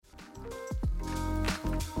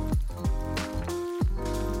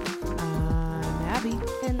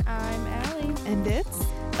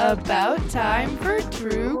About time for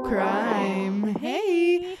true crime.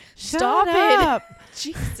 Hey, Stop up. it.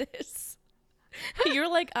 Jesus. You're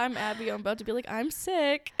like, I'm Abby. I'm about to be like, I'm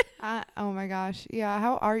sick. Oh my gosh. Yeah,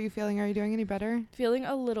 how are you feeling? Are you doing any better? Feeling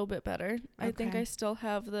a little bit better. I think Okay. I still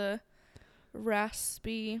have the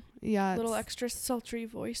raspy, Yeah, little it's extra sultry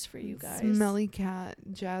voice for you guys. Smelly Cat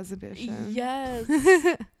Jazz Edition. Yes.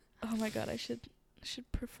 Oh my god, I should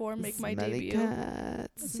perform, make my Smelly debut.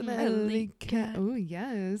 Cat. Smelly Smelly cat. cat. Oh,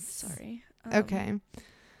 yes. Sorry. Okay.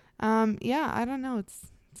 Yeah, I don't know.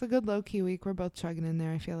 It's a good low-key week. We're both chugging in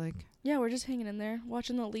there, I feel like. Yeah, we're just hanging in there,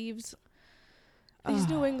 watching the leaves. These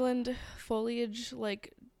New England foliage,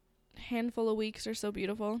 like, handful of weeks are so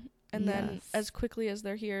beautiful. And then Yes. as quickly as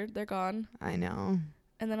they're here, they're gone. I know.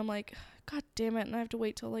 And then I'm like, God damn it. And I have to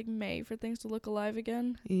wait till like May for things to look alive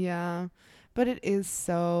again. Yeah. But it is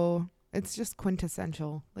so, it's just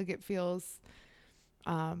quintessential. Like it feels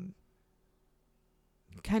kind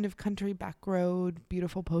of country back road,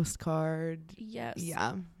 beautiful postcard. Yes.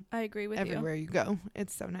 Yeah. I agree with you. Everywhere you go.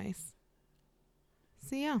 It's so nice.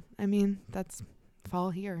 So yeah, I mean, that's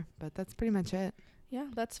fall here, but that's pretty much it. Yeah,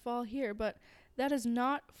 that's fall here. But that is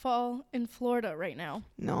not fall in Florida right now.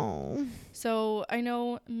 No. So I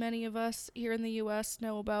know many of us here in the U.S.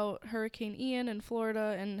 know about Hurricane Ian in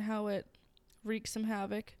Florida and how it wreaked some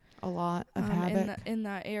havoc. A lot of havoc. In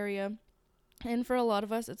that area. And for a lot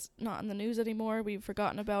of us, it's not in the news anymore. We've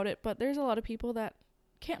forgotten about it. But there's a lot of people that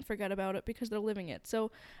can't forget about it because they're living it.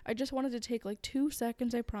 So I just wanted to take like 2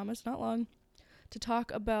 seconds, I promise, not long, to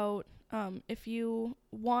talk about if you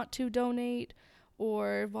want to donate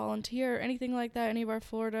or volunteer or anything like that, any of our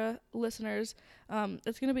Florida listeners,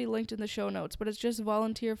 it's going to be linked in the show notes, but it's just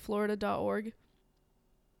volunteerflorida.org.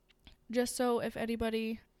 Just so if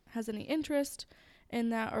anybody has any interest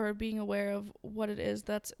in that or being aware of what it is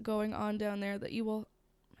that's going on down there, that you will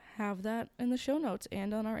have that in the show notes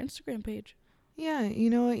and on our Instagram page. Yeah, you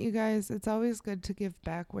know what, you guys, it's always good to give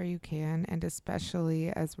back where you can, and especially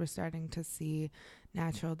as we're starting to see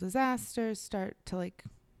natural disasters start to, like,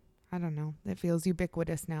 I don't know, it feels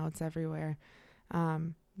ubiquitous now. It's everywhere.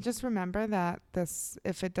 Just remember that this,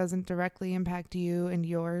 if it doesn't directly impact you and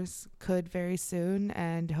yours, could very soon,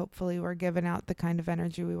 and hopefully we're giving out the kind of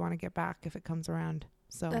energy we want to get back if it comes around.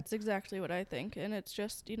 So that's exactly what I think. And it's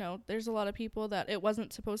just, you know, there's a lot of people that it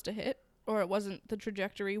wasn't supposed to hit, or it wasn't, the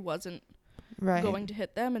trajectory wasn't going to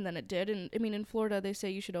hit them, and then it did. And I mean, in Florida they say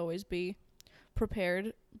you should always be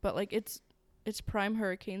prepared, but like it's prime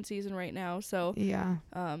hurricane season right now, so yeah,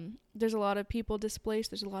 there's a lot of people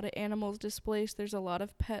displaced, there's a lot of animals displaced, there's a lot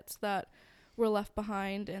of pets that were left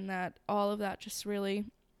behind, and that all of that just really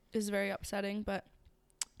is very upsetting. But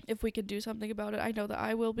if we could do something about it, I know that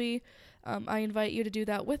I will be. I invite you to do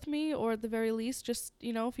that with me, or at the very least, just,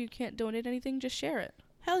 you know, if you can't donate anything, just share it.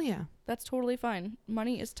 Hell yeah. That's totally fine.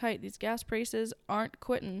 Money is tight. These gas prices aren't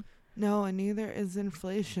quitting. No, and neither is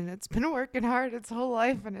inflation. It's been working hard its whole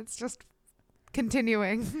life, and it's just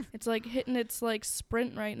continuing. It's like hitting its like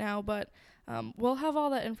sprint right now, but we'll have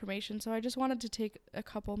all that information. So I just wanted to take a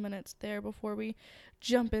couple minutes there before we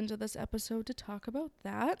jump into this episode to talk about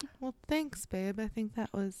that. Well, thanks, babe. I think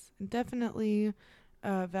that was definitely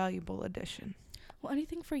a valuable addition. Well,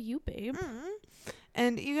 anything for you, babe.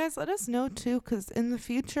 And you guys let us know too, because in the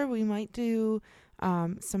future we might do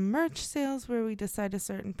some merch sales where we decide a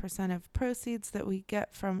certain % of proceeds that we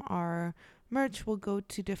get from our merch will go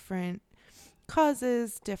to different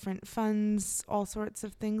causes, different funds, all sorts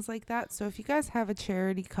of things like that. So if you guys have a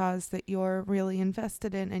charity cause that you're really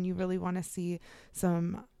invested in and you really want to see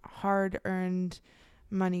some hard-earned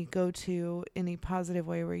money go to in a positive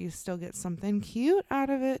way where you still get something cute out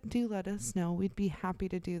of it, do let us know. We'd be happy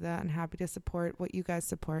to do that and happy to support what you guys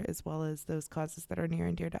support, as well as those causes that are near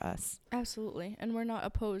and dear to us. Absolutely. And we're not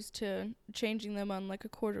opposed to changing them on like a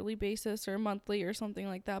quarterly basis or monthly or something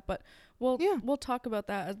like that, but we'll talk about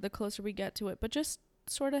that as the closer we get to it. But just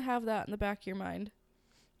sort of have that in the back of your mind.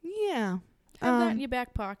 Yeah. Have that in your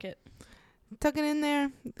back pocket. Tuck it in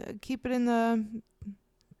there. Keep it in the...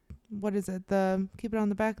 What is it? Keep it on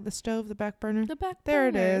the back of the stove, the back burner. The back there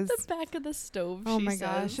burner. it is. The back of the stove. Oh my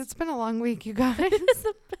gosh, it's been a long week, you guys.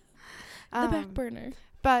 the back burner.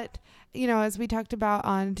 But you know, as we talked about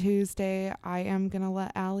on Tuesday, I am gonna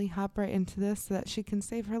let Allie hop right into this so that she can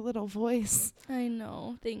save her little voice. I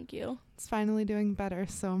know. Thank you. It's finally doing better,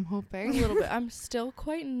 so I'm hoping. A little bit. I'm still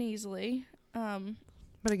quite nasally.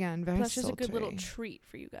 But again, very that's just sultry. a good little treat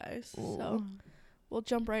for you guys. Ooh. So we'll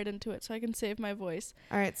jump right into it so I can save my voice.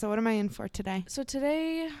 All right, so what am I in for today? So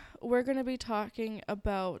today we're going to be talking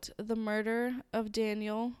about the murder of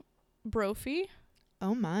Daniel Brophy.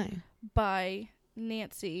 Oh, my. By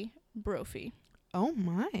Nancy Brophy. Oh,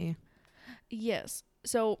 my. Yes.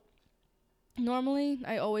 So normally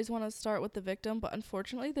I always want to start with the victim, but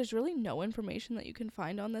unfortunately there's really no information that you can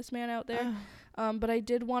find on this man out there. But I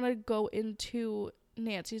did want to go into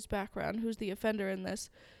Nancy's background, who's the offender in this,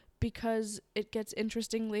 because it gets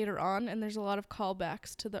interesting later on and there's a lot of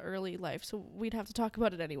callbacks to the early life, so we'd have to talk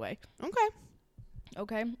about it anyway.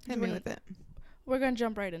 Okay, hit me with it. We're gonna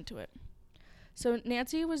jump right into it. So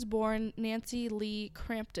Nancy was born Nancy Lee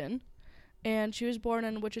Crampton, and she was born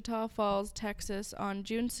in Wichita Falls, Texas on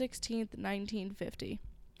June 16th, 1950.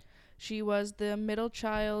 She was the middle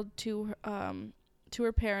child to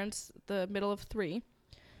her parents, the middle of 3,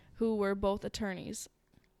 who were both attorneys.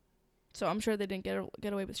 So I'm sure they didn't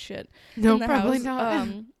get away with shit. No, in the probably house. not.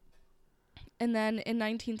 And then in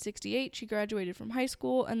 1968, she graduated from high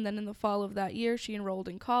school, and then in the fall of that year, she enrolled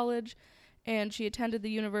in college, and she attended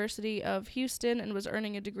the University of Houston and was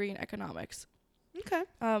earning a degree in economics. Okay.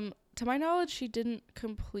 To my knowledge, she didn't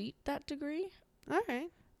complete that degree. All right.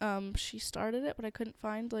 She started it, but I couldn't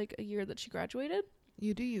find, like, a year that she graduated.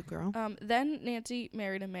 You do you, girl. Then Nancy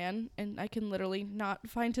married a man, and I can literally not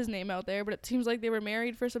find his name out there, but it seems like they were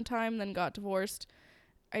married for some time, then got divorced.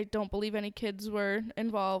 I don't believe any kids were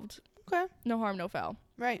involved. Okay. No harm, no foul.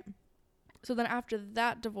 Right. So then after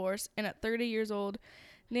that divorce, and at 30 years old,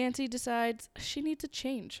 Nancy decides she needs a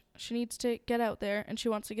change. She needs to get out there, and she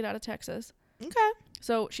wants to get out of Texas. Okay.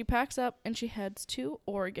 So she packs up, and she heads to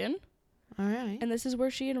Oregon. All right. And this is where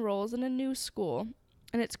she enrolls in a new school.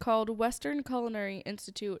 And it's called Western Culinary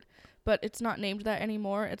Institute, but it's not named that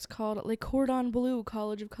anymore. It's called Le Cordon Bleu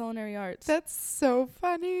College of Culinary Arts. That's so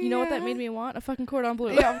funny. You know what that made me want? A fucking cordon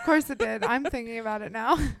bleu. Yeah, of course it did. I'm thinking about it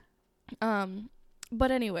now.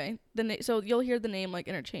 But anyway, so you'll hear the name like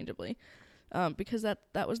interchangeably, because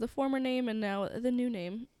that was the former name, and now the new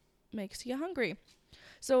name makes you hungry.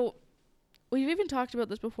 So we've even talked about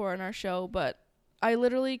this before on our show, but I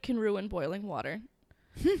literally can ruin boiling water.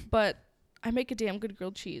 But I make a damn good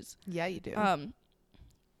grilled cheese. Yeah, you do.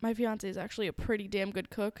 My fiance is actually a pretty damn good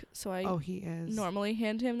cook, so he is. normally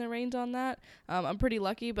hand him the reins on that. I'm pretty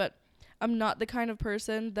lucky, but I'm not the kind of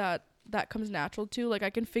person that comes natural to. Like, I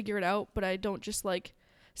can figure it out, but I don't just, like,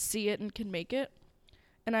 see it and can make it.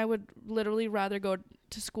 And I would literally rather go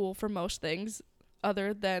to school for most things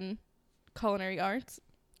other than culinary arts.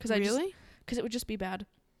 Really? Because it would just be bad.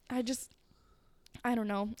 I don't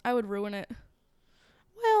know. I would ruin it.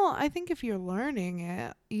 Well, I think if you're learning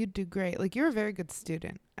it, you'd do great. Like, you're a very good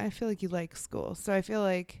student. I feel like you like school. So I feel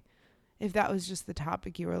like if that was just the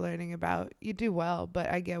topic you were learning about, you'd do well.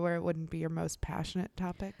 But I get where it wouldn't be your most passionate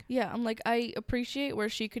topic. Yeah, I'm like, I appreciate where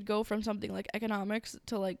she could go from something like economics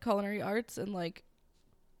to, like, culinary arts and, like,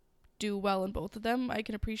 do well in both of them. I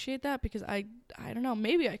can appreciate that because I don't know.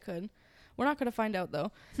 Maybe I could. We're not going to find out,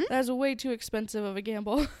 though. That is way too expensive of a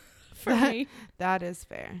gamble for me. That is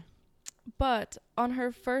fair. But on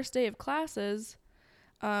her first day of classes,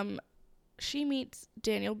 she meets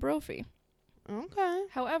Daniel Brophy. Okay.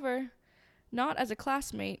 However, not as a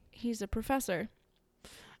classmate. He's a professor.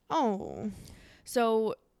 Oh.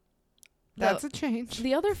 So that's a change.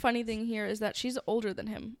 The other funny thing here is that she's older than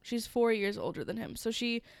him. She's 4 years older than him. So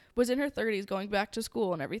she was in her 30s going back to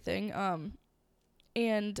school and everything.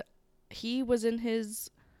 And he was in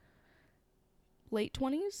his late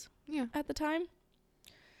 20s at the time.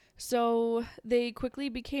 So they quickly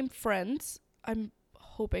became friends. I'm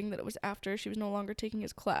hoping that it was after she was no longer taking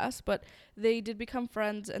his class, but they did become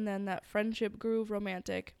friends, and then that friendship grew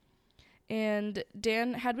romantic. And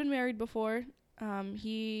Dan had been married before.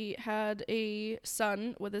 He had a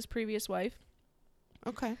son with his previous wife.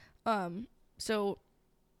 Okay. So,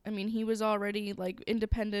 I mean, he was already, like,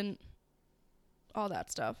 independent, all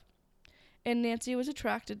that stuff. And Nancy was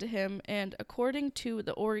attracted to him, and according to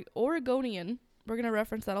the Oregonian, we're going to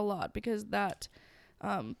reference that a lot because that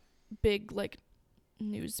big, like,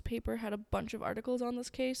 newspaper had a bunch of articles on this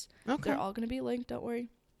case. Okay. They're all going to be linked, don't worry.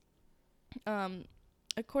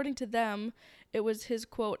 According to them, it was his,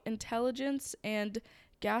 quote, intelligence and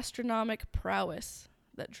gastronomic prowess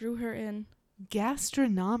that drew her in.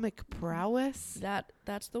 Gastronomic prowess?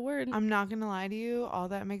 That's the word. I'm not going to lie to you. All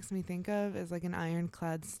that makes me think of is like an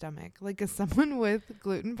ironclad stomach. Like, as someone with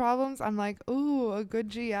gluten problems, I'm like, ooh, a good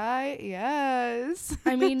GI? Yes.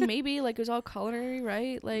 I mean, maybe, like, it was all culinary,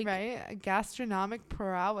 right? Like, right? Gastronomic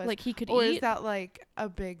prowess. Like, he could or eat. Or is that like a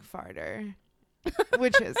big farter?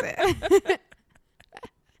 Which is it?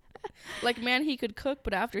 Like, man, he could cook,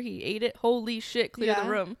 but after he ate it, holy shit, clear the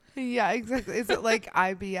room. Yeah, exactly. Is it like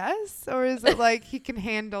IBS? Or is it like he can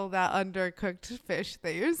handle that undercooked fish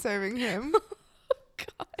that you're serving him? Oh,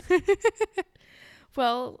 God.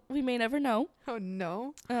 Well, we may never know. Oh,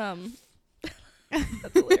 no.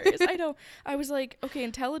 That's hilarious. I know. I was like, okay,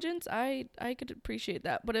 intelligence, I could appreciate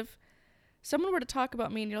that. But if someone were to talk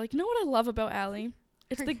about me and you're like, you know what I love about Allie?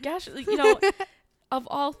 It's the of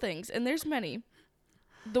all things, and there's many,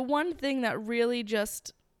 the one thing that really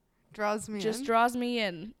just draws me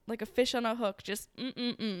in like a fish on a hook. Just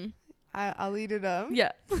I'll eat it up.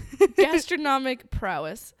 Yeah. Gastronomic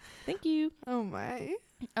prowess. Thank you. Oh my.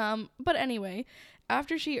 But anyway,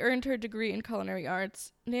 after she earned her degree in culinary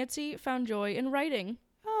arts, Nancy found joy in writing.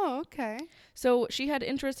 Oh, okay. So she had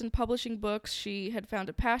interest in publishing books. She had found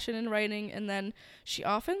a passion in writing, and then she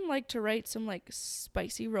often liked to write some like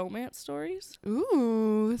spicy romance stories.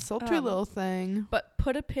 Ooh, sultry little thing. But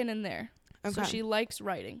put a pin in there. Okay. So she likes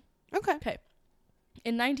writing. Okay.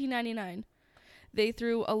 In 1999, they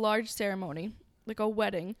threw a large ceremony, like a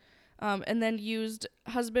wedding, and then used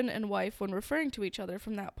husband and wife when referring to each other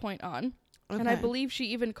from that point on. Okay. And I believe she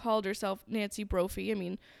even called herself Nancy Brophy. I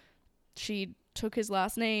mean, she took his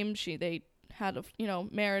last name. They had a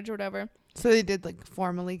marriage or whatever. So they did like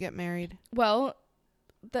formally get married. Well,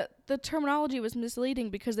 the terminology was misleading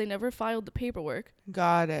because they never filed the paperwork.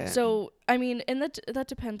 Got it. So I mean, and that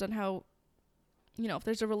depends on how, if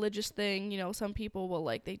there's a religious thing, some people will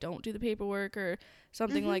they don't do the paperwork or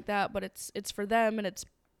something like that. But it's for them, and it's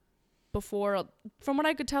before. From what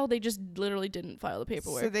I could tell, they just literally didn't file the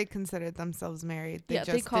paperwork. So they considered themselves married. They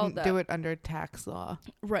just they called didn't do it under tax law.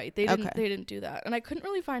 Right. They didn't do that. And I couldn't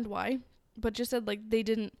really find why, but just said they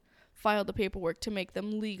didn't file the paperwork to make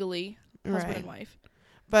them legally husband and wife.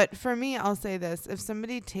 But for me, I'll say this. If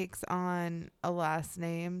somebody takes on a last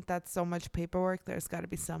name, that's so much paperwork, there's got to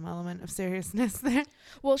be some element of seriousness there.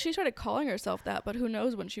 Well, she started calling herself that, but who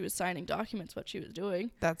knows when she was signing documents what she was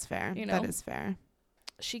doing. That's fair. That is fair.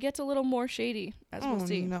 She gets a little more shady, as we'll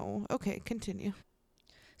see. Oh, no. Okay, continue.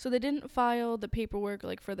 So they didn't file the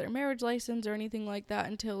paperwork for their marriage license or anything like that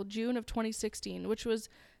until June of 2016, which was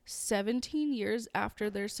 17 years after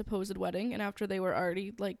their supposed wedding and after they were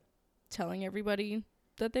already telling everybody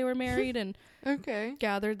that they were married and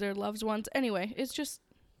gathered their loved ones. Anyway, it's just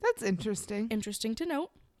that's interesting to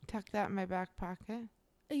note. Tuck that in my back pocket.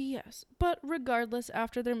 Yes, but regardless,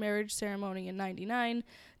 after their marriage ceremony in 1999,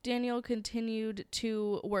 Daniel continued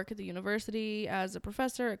to work at the university as a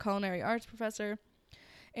professor, a culinary arts professor,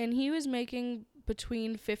 and he was making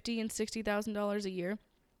between $50,000 and $60,000 a year,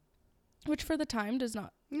 which for the time does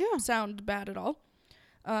not sound bad at all.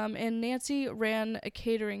 And Nancy ran a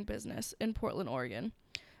catering business in Portland, Oregon.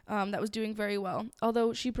 That was doing very well,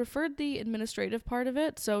 although she preferred the administrative part of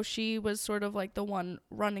it. So she was sort of the one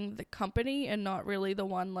running the company and not really the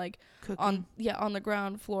one on the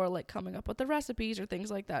ground floor, coming up with the recipes or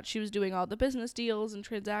things like that. She was doing all the business deals and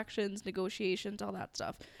transactions, negotiations, all that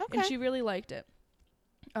stuff. Okay. And she really liked it.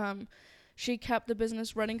 She kept the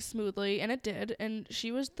business running smoothly, and it did. And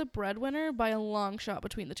she was the breadwinner by a long shot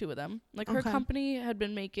between the two of them. Her company had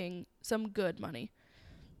been making some good money.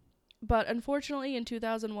 But unfortunately, in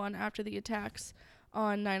 2001, after the attacks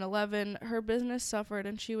on 9/11, her business suffered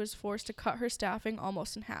and she was forced to cut her staffing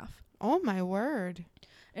almost in half. Oh, my word.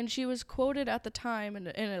 And she was quoted at the time in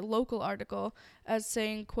a local article as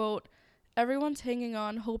saying, quote, "Everyone's hanging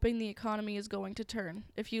on, hoping the economy is going to turn.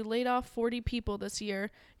 If you laid off 40 people this year,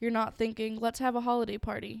 you're not thinking, let's have a holiday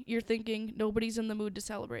party. You're thinking, nobody's in the mood to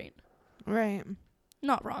celebrate." Right.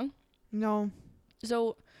 Not wrong. No.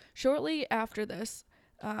 So shortly after this,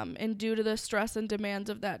 and due to the stress and demands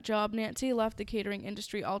of that job, Nancy left the catering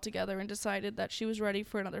industry altogether and decided that she was ready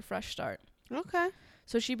for another fresh start. Okay.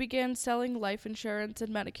 So she began selling life insurance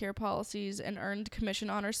and Medicare policies and earned commission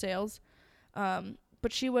on her sales.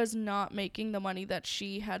 But she was not making the money that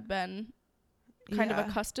she had been kind of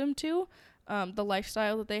accustomed to, the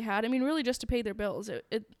lifestyle that they had. I mean, really just to pay their bills.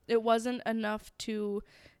 It wasn't enough to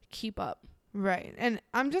keep up. Right. And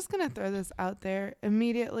I'm just going to throw this out there.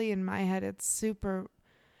 Immediately in my head,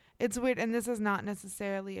 it's weird, and this is not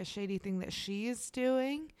necessarily a shady thing that she's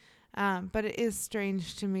doing, but it is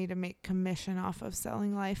strange to me to make commission off of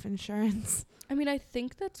selling life insurance. I mean, I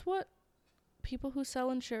think that's what people who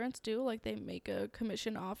sell insurance do. They make a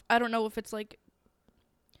commission off. I don't know if it's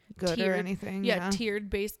good tiered, or anything. Yeah,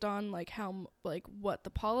 tiered based on how what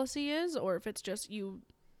the policy is, or if it's just you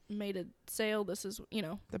made a sale. This is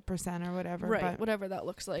the percent or whatever. Right, but whatever that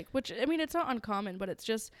looks like. Which I mean, it's not uncommon, but it's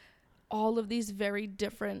just all of these very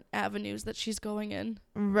different avenues that she's going in.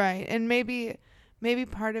 Right. And maybe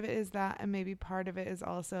part of it is that, and maybe part of it is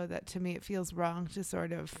also that to me it feels wrong to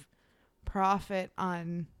sort of profit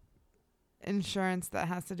on insurance that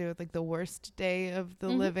has to do with the worst day of the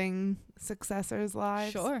living successors'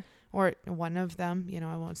 lives. Sure. Or one of them.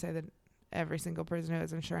 I won't say that every single person who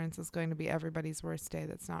has insurance is going to be everybody's worst day.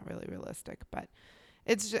 That's not really realistic. But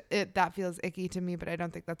It's just, that feels icky to me, but I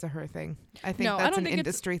don't think that's a her thing. I think No, I that's don't an think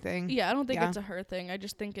industry thing. Yeah, I don't think it's a her thing. I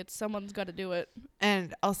just think it's someone's got to do it.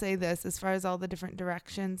 And I'll say this, as far as all the different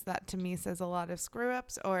directions, that to me says a lot of screw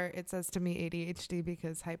ups, or it says to me ADHD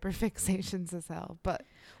because hyperfixations as hell. But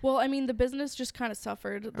well, I mean, the business just kind of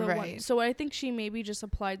suffered. Right. So I think she maybe just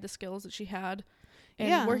applied the skills that she had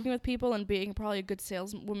and working with people and being probably a good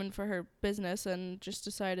saleswoman for her business, and just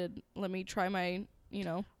decided, let me try my,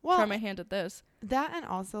 try my hand at this. That, and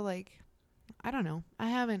also, like, I don't know. I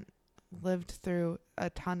haven't lived through a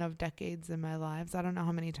ton of decades in my lives. I don't know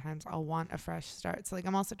how many times I'll want a fresh start. So, like,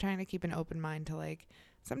 I'm also trying to keep an open mind to, like,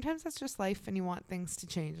 sometimes that's just life and you want things to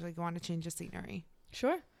change. Like, you want to change the scenery.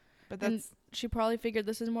 Sure. But that's... she probably figured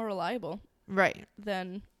this is more reliable. Right.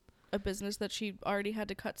 Than a business that she already had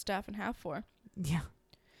to cut staff in half for. Yeah.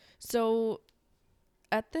 So,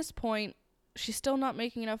 at this point, she's still not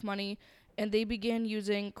making enough money, and they began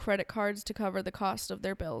using credit cards to cover the cost of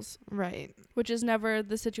their bills. Right. Which is never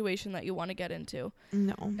the situation that you want to get into.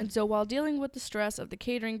 No. And so while dealing with the stress of the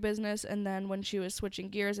catering business, and then when she was switching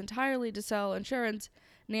gears entirely to sell insurance,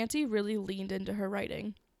 Nancy really leaned into her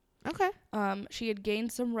writing. Okay. She had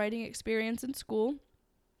gained some writing experience in school,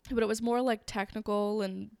 but it was more like technical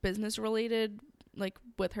and business related, like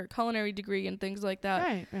with her culinary degree and things like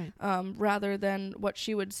that. Right. Rather than what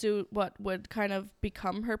would kind of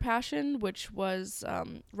become her passion, which was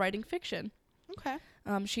writing fiction. Okay.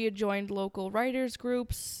 She had joined local writers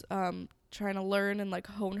groups, trying to learn and like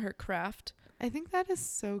hone her craft. I think that is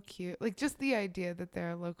so cute. Like, just the idea that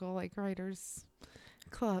there are local, like, writers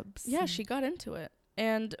clubs. Yeah, she got into it.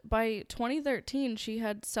 And by 2013, she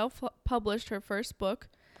had self-published her first book.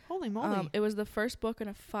 Holy moly. It was the first book in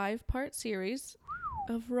a 5-part series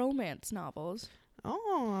of romance novels.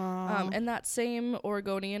 Oh. And that same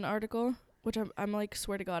Oregonian article, which I'm like,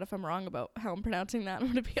 swear to God, if I'm wrong about how I'm pronouncing that,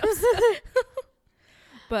 I'm going to be upset.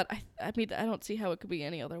 But I mean, I don't see how it could be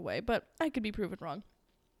any other way, but I could be proven wrong.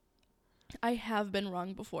 I have been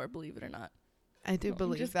wrong before, believe it or not. I do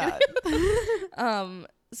believe that.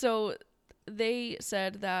 So they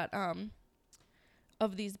said that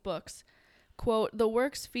of these books, quote, the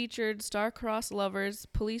works featured star-crossed lovers,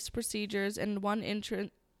 police procedures, and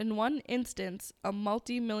in one instance, a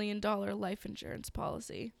multi-million-dollar life insurance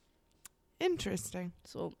policy. Interesting.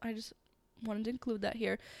 So I just wanted to include that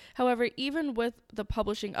here. However, even with the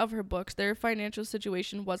publishing of her books, their financial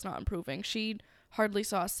situation was not improving. She hardly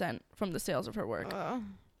saw a cent from the sales of her work.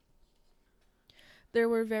 There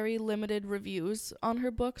were very limited reviews on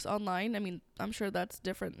her books online. I mean, I'm sure that's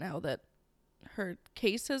different now that her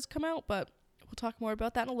case has come out, but we'll talk more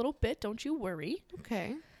about that in a little bit. Don't you worry.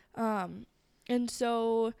 Okay. And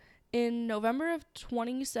so in November of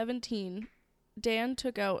 2017, Dan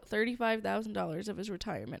took out $35,000 of his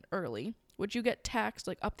retirement early, which you get taxed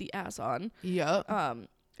like up the ass on. Yep.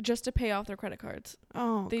 Just to pay off their credit cards.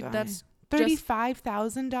 Oh, God. That's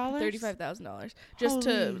 $35,000? $35,000 just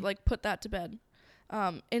to like put that to bed.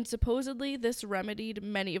 And supposedly this remedied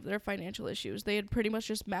many of their financial issues. They had pretty much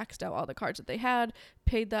just maxed out all the cards that they had,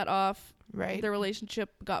 paid that off. Right. Their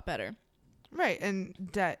relationship got better. Right. And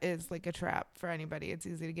debt is like a trap for anybody. It's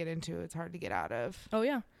easy to get into. It's hard to get out of. Oh,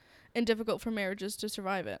 yeah. And difficult for marriages to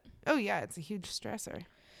survive it. Oh, yeah. It's a huge stressor.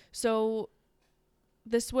 So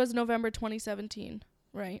this was November 2017,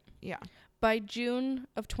 right? Yeah. By June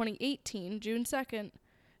of 2018, June 2nd,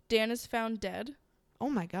 Dan is found dead. Oh,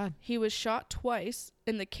 my God. He was shot twice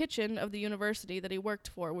in the kitchen of the university that he worked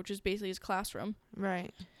for, which is basically his classroom.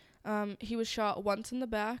 Right. He was shot once in the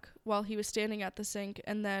back while he was standing at the sink,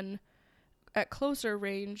 and then at closer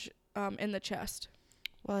range in the chest.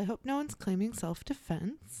 Well, I hope no one's claiming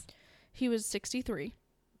self-defense. He was 63.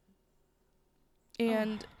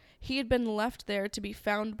 And he had been left there to be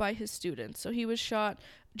found by his students. So he was shot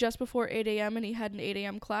just before 8 a.m. and he had an 8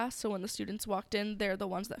 a.m. class. So when the students walked in, they're the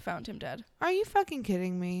ones that found him dead. Are you fucking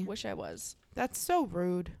kidding me? Wish I was. That's so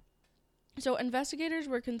rude. So investigators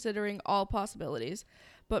were considering all possibilities.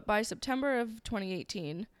 But by September of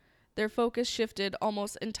 2018, their focus shifted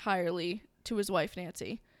almost entirely to his wife,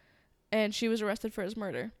 Nancy. And she was arrested for his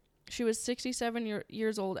murder. She was 67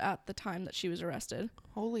 years old at the time that she was arrested.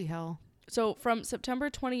 Holy hell. So from September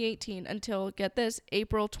 2018 until, get this,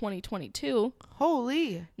 April 2022,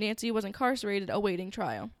 holy, Nancy was incarcerated awaiting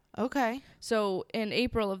trial. Okay. So in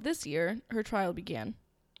April of this year, her trial began.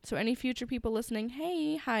 So any future people listening,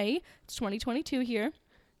 hi, it's 2022 here.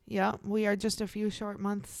 Yeah, we are just a few short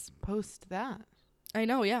months post that. I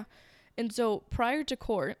know, yeah. And so prior to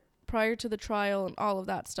court, prior to the trial and all of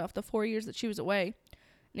that stuff, the 4 years that she was away,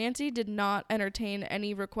 Nancy did not entertain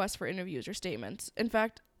any requests for interviews or statements. In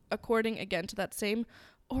fact, according again to that same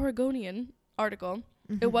Oregonian article,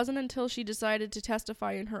 It wasn't until she decided to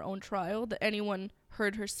testify in her own trial that anyone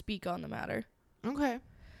heard her speak on the matter. Okay.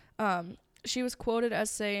 She was quoted as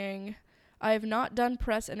saying, "I have not done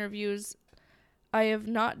press interviews. I have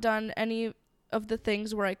not done any of the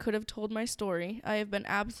things where I could have told my story. I have been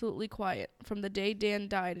absolutely quiet from the day Dan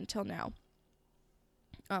died until now."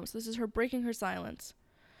 So this is her breaking her silence.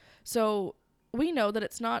 So we know that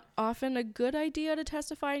it's not often a good idea to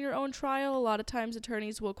testify in your own trial. A lot of times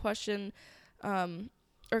attorneys will question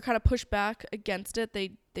or kind of push back against it.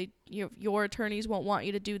 Your attorneys won't want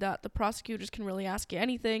you to do that. The prosecutors can really ask you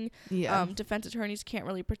anything. Yeah. Defense attorneys can't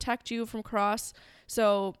really protect you from cross.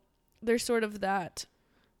 So there's sort of that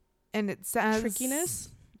And it says trickiness.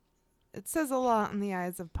 It says a lot in the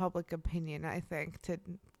eyes of public opinion, I think, to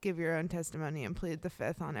give your own testimony and plead the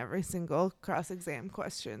fifth on every single cross-exam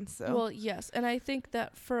question. So Well, yes. And I think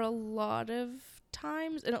that for a lot of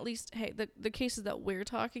times, and at least, hey, the cases that we're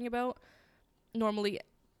talking about normally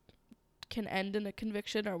can end in a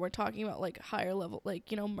conviction, or we're talking about like higher level,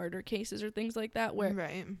 like, murder cases or things like that, where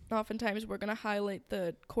right. oftentimes we're going to highlight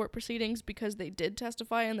the court proceedings because they did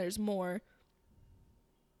testify and there's more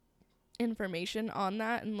information on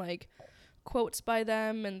that and like quotes by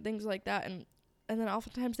them and things like that, and then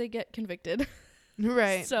oftentimes they get convicted.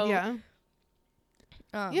 Right. So yeah.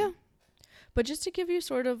 Yeah. But just to give you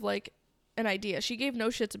sort of like an idea, she gave no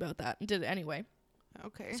shits about that and did it anyway.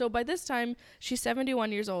 Okay. So by this time, she's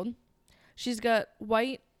 71 years old. She's got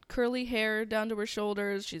white curly hair down to her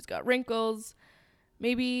shoulders. She's got wrinkles,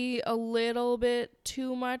 maybe a little bit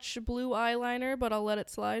too much blue eyeliner, but I'll let it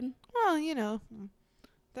slide. Well,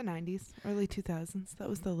 the 90s, early 2000s. That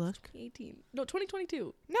was the look.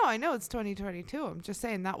 2022. No, I know it's 2022. I'm just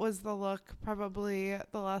saying that was the look probably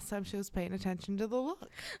the last time she was paying attention to the look.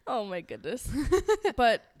 Oh my goodness.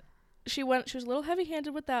 But she was a little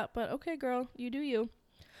heavy-handed with that, but okay, girl, you do you.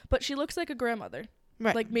 But she looks like a grandmother.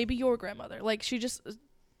 Right. Like maybe your grandmother. Like she just,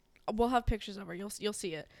 we'll have pictures of her. You'll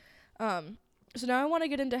see it. So now I want to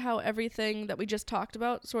get into how everything that we just talked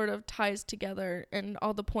about sort of ties together and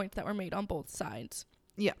all the points that were made on both sides.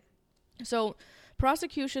 Yeah. So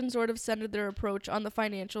prosecution sort of centered their approach on the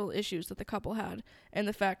financial issues that the couple had and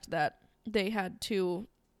the fact that they had to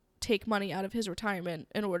take money out of his retirement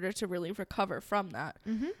in order to really recover from that.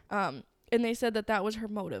 And they said that was her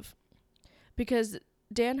motive, because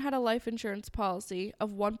Dan had a life insurance policy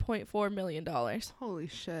of $1.4 million. Holy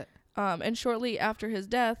shit. And shortly after his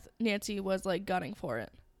death, Nancy was like gunning for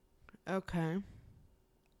it. Okay.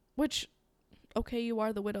 Which, okay, you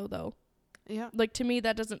are the widow though. Yeah. Like to me,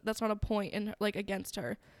 that's not a point in like against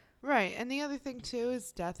her. Right. And the other thing too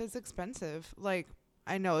is death is expensive. Like,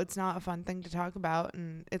 I know it's not a fun thing to talk about,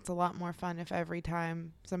 and it's a lot more fun if every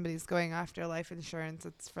time somebody's going after life insurance,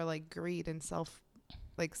 it's for like greed and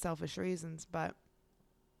selfish reasons. But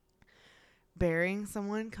burying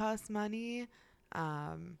someone costs money.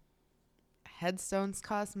 Headstones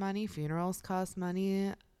cost money. Funerals cost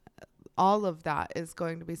money. All of that is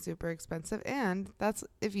going to be super expensive, and that's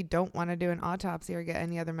if you don't want to do an autopsy or get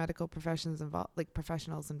any other medical professionals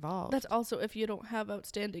involved. That's also if you don't have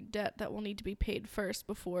outstanding debt that will need to be paid first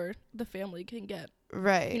before the family can get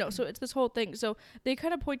right. So it's this whole thing. So they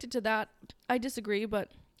kind of pointed to that. I disagree,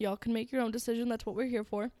 but y'all can make your own decision. That's what we're here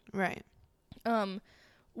for. Right.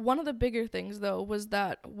 One of the bigger things though was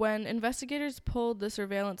that when investigators pulled the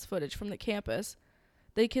surveillance footage from the campus,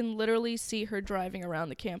 they can literally see her driving around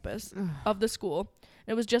the campus of the school.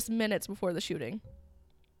 It was just minutes before the shooting.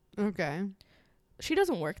 Okay. She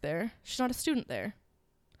doesn't work there. She's not a student there.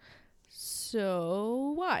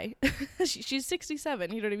 So why? She's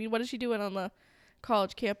 67. You know what I mean? What is she doing on the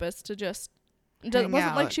college campus to just... It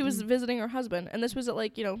wasn't like she was visiting her husband. And this was at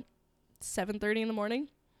 7:30 in the morning.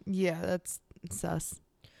 Yeah, that's sus.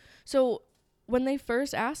 So when they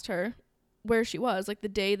first asked her where she was, like the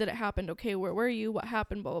day that it happened, okay, where were you? What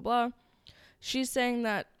happened? Blah, blah, blah. She's saying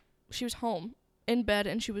that she was home in bed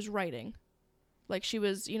and she was writing. Like she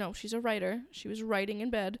was, she's a writer. She was writing in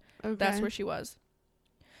bed. Okay. That's where she was.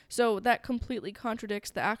 So that completely contradicts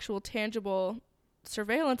the actual tangible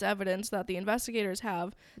surveillance evidence that the investigators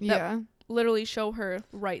have that literally show her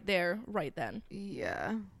right there, right then.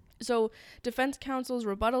 Yeah. So defense counsel's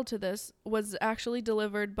rebuttal to this was actually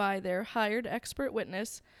delivered by their hired expert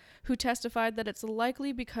witness, who testified that it's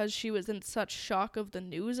likely because she was in such shock of the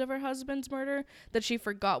news of her husband's murder that she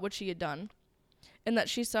forgot what she had done, and that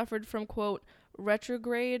she suffered from, quote,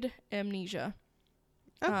 retrograde amnesia.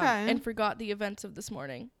 Okay. And forgot the events of this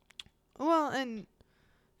morning. Well, and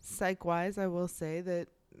psych-wise, I will say that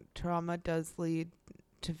trauma does lead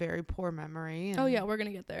to very poor memory. Oh yeah, we're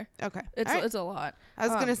gonna get there. Okay. It's a lot. I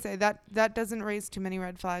was gonna say that doesn't raise too many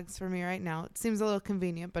red flags for me right now. It seems a little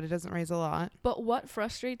convenient, but it doesn't raise a lot. But what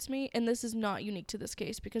frustrates me, and this is not unique to this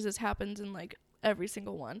case because this happens in like every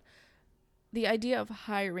single one, the idea of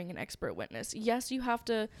hiring an expert witness. Yes, you have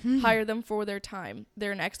to hire them for their time.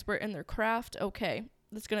 They're an expert in their craft. Okay,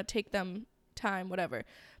 that's gonna take them time, whatever.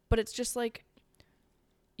 But it's just like,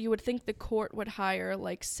 you would think the court would hire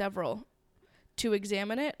like several to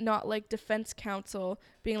examine it, not like defense counsel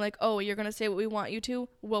being like, oh, you're going to say what we want you to,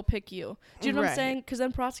 we'll pick you. Do you know what I'm saying? Because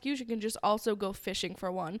then prosecution can just also go fishing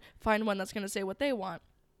for one, find one that's going to say what they want.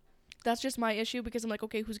 That's just my issue, because I'm like,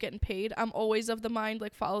 okay, who's getting paid? I'm always of the mind,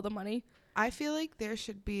 like, follow the money. I feel like there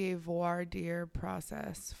should be a voir dire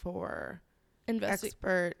process for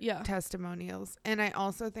expert testimonials. And I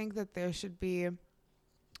also think that there should be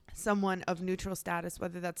someone of neutral status,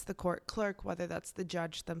 whether that's the court clerk, whether that's the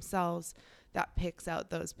judge themselves, that picks out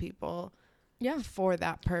those people for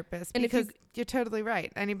that purpose. And because you're totally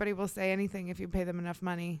right. Anybody will say anything if you pay them enough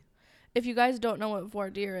money. If you guys don't know what voir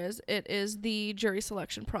dire is, it is the jury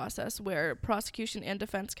selection process where prosecution and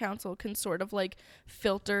defense counsel can sort of like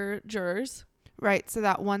filter jurors. Right. So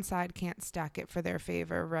that one side can't stack it for their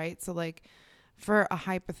favor. Right. So like for a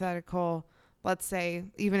hypothetical, let's say,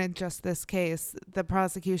 even in just this case, the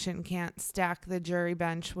prosecution can't stack the jury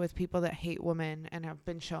bench with people that hate women and have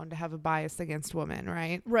been shown to have a bias against women,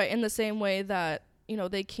 right? Right, in the same way that, you know,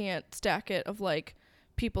 they can't stack it of, like,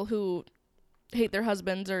 people who hate their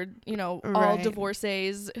husbands or, you know, all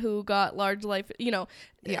divorcees who got large life, you know,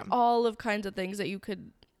 all of kinds of things that you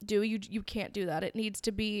could do. You can't do that. It needs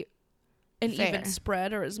to be an even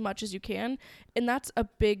spread, or as much as you can. And that's a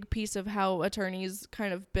big piece of how attorneys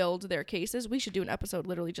kind of build their cases. We should do an episode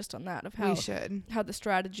literally just on that, of how the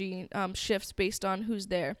strategy shifts based on who's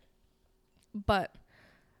there. But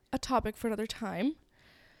a topic for another time.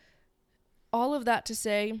 All of that to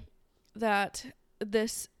say that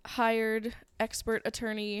this hired expert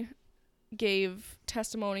attorney gave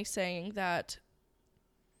testimony saying that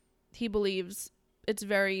he believes it's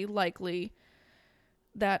very likely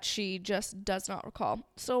that she just does not recall.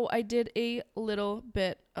 So I did a little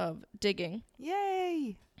bit of digging.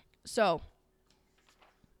 Yay! So,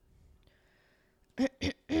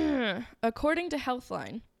 according to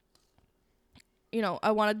Healthline, you know,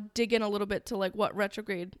 I want to dig in a little bit to like what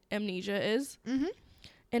retrograde amnesia is. Mm-hmm.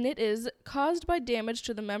 And it is caused by damage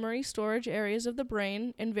to the memory storage areas of the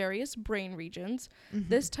brain in various brain regions. Mm-hmm.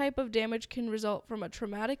 This type of damage can result from a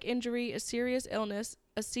traumatic injury, a serious illness,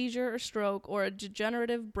 a seizure or stroke, or a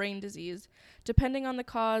degenerative brain disease. Depending on the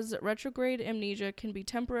cause, retrograde amnesia can be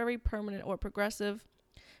temporary, permanent, or progressive.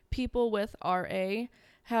 People with RA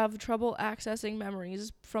have trouble accessing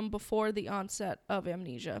memories from before the onset of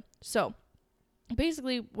amnesia. So,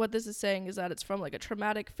 basically what this is saying is that it's from like a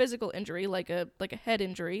traumatic physical injury, like a head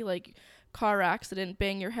injury, like car accident,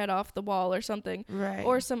 bang your head off the wall or something, right,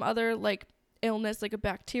 or some other like illness, like a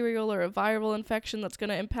bacterial or a viral infection that's going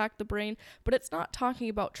to impact the brain, but it's not talking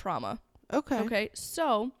about trauma. Okay,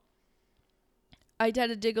 so I had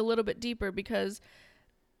to dig a little bit deeper, because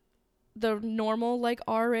the normal like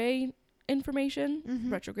RA information,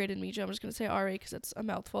 retrograde amnesia, I'm just going to say RA because it's a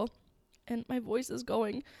mouthful and my voice is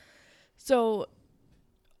going. So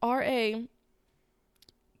RA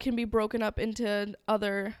can be broken up into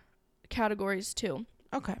other categories too.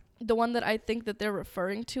 Okay. The one that I think that they're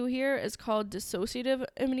referring to here is called dissociative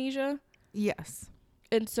amnesia. Yes.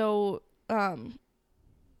 And so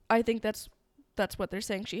I think that's what they're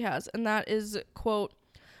saying she has. And that is, quote,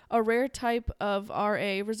 a rare type of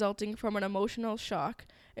RA resulting from an emotional shock.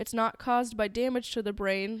 It's not caused by damage to the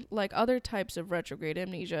brain like other types of retrograde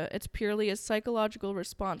amnesia. It's purely a psychological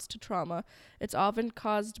response to trauma. It's often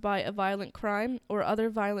caused by a violent crime or other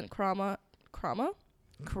violent trauma,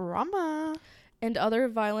 and other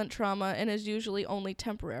violent trauma, and is usually only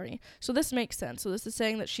temporary. So this makes sense. So this is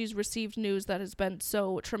saying that she's received news that has been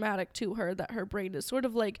so traumatic to her that her brain is sort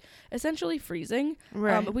of like essentially freezing.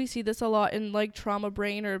 Right. We see this a lot in like trauma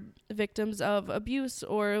brain, or victims of abuse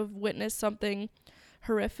or have witnessed something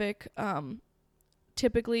horrific.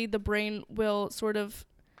 Typically the brain will sort of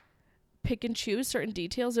pick and choose certain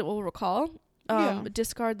details it will recall,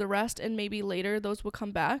 discard the rest, and maybe later those will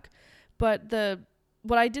come back. But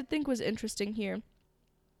what I did think was interesting here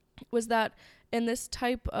was that in this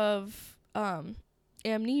type of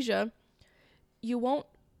amnesia, you won't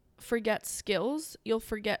forget skills, you'll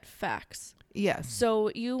forget facts. Yes. So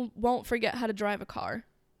you won't forget how to drive a car,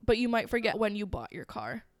 but you might forget when you bought your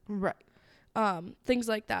car. Right. Things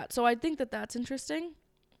like that. So I think that that's interesting.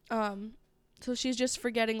 So she's just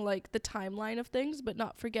forgetting like the timeline of things, but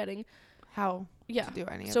not forgetting how to do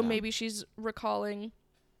any of so them. maybe she's recalling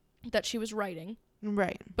that she was writing,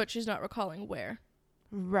 Right. but she's not recalling where.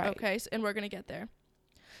 Right. Okay, and we're going to get there.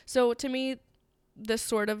 So to me, this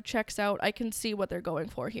sort of checks out. I can see what they're going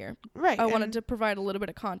for here. Right. I wanted to provide a little bit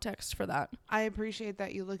of context for that. I appreciate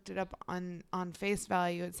that you looked it up on face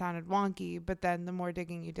value. It sounded wonky, but then the more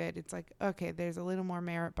digging you did, it's like, okay, there's a little more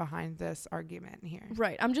merit behind this argument here.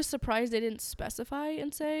 Right. I'm just surprised they didn't specify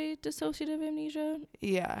and say dissociative amnesia.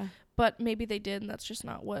 Yeah. But maybe they did, and that's just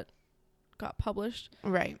not what got published.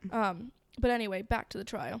 Right. But anyway, back to the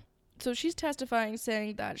trial. So she's testifying,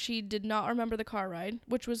 saying that she did not remember the car ride,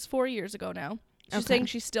 which was 4 years ago now. She's saying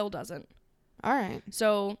she still doesn't. All right.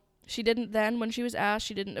 So she didn't then when she was asked.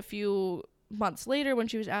 She didn't a few months later when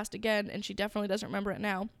she was asked again, and she definitely doesn't remember it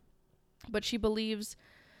now. But she believes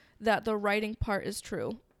that the writing part is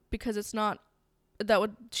true because it's not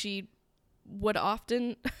she would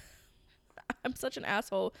often I'm such an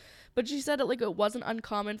asshole, but she said it wasn't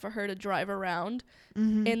uncommon for her to drive around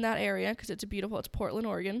in that area because it's Portland,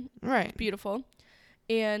 Oregon. Right. Beautiful.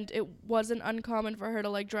 And it wasn't uncommon for her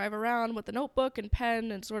to drive around with a notebook and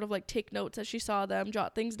pen and sort of take notes as she saw them,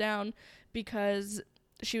 jot things down, because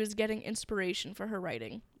she was getting inspiration for her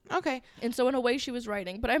writing. Okay. And so in a way she was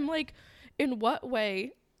writing, but I'm in what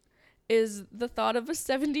way is the thought of a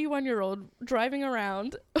 71-year-old driving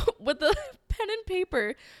around with a pen and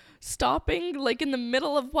paper stopping in the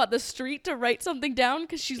middle of the street to write something down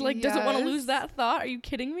because she's doesn't want to lose that thought? Are you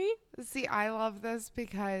kidding me? See, I love this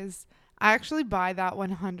because I actually buy that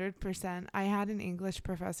 100%. I had an English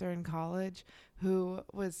professor in college who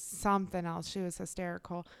was something else. She was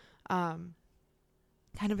hysterical, kind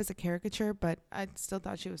of as a caricature, but I still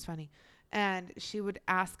thought she was funny. And she would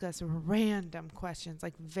ask us random questions,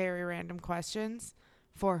 very random questions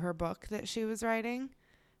for her book that she was writing.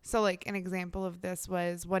 So an example of this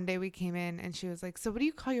was one day we came in and she was like, so what do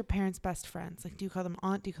you call your parents' best friends? Do you call them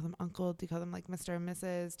aunt? Do you call them uncle? Do you call them Mr. and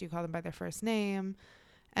Mrs.? Do you call them by their first name?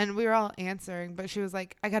 And we were all answering, but she was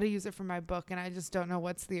like, I got to use it for my book, and I just don't know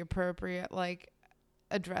what's the appropriate,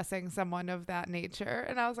 addressing someone of that nature.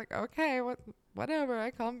 And I was like, okay, whatever. I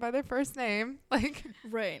call them by their first name.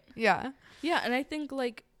 Right. Yeah. Yeah, and I think,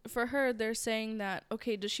 for her, they're saying that,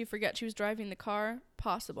 okay, does she forget she was driving the car?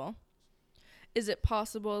 Possible. Is it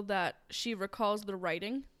possible that she recalls the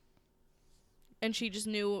writing? And she just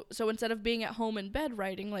knew, so instead of being at home in bed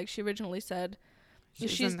writing, like she originally said,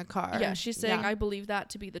 she's in the car. Yeah, she's saying, I believe that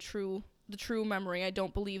to be the true memory. I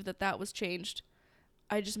don't believe that was changed.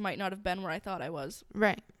 I just might not have been where I thought I was.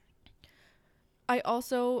 Right. I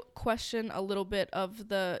also question a little bit of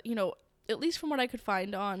the, at least from what I could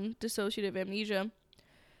find on dissociative amnesia,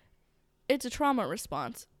 it's a trauma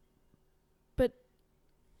response. But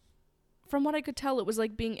from what I could tell, it was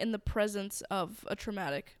like being in the presence of a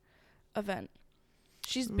traumatic event.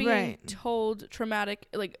 She's being told traumatic,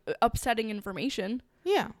 upsetting information.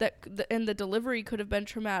 Yeah. And the delivery could have been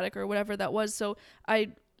traumatic or whatever that was. So I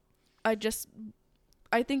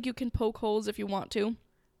think you can poke holes if you want to.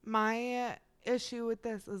 My issue with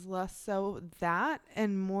this is less so that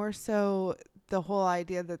and more so the whole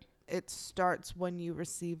idea that it starts when you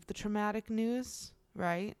receive the traumatic news,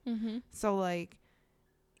 right? Mm-hmm. So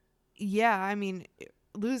yeah, I mean,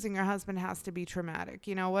 losing your husband has to be traumatic,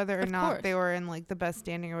 whether or not they were in the best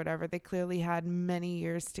standing or whatever. They clearly had many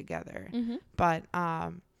years together. Mm-hmm. But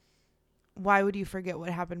why would you forget what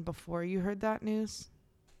happened before you heard that news?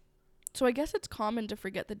 So I guess it's common to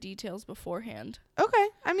forget the details beforehand. Okay.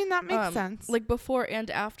 I mean, that makes sense. Before and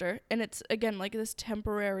after. And it's, again, this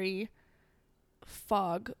temporary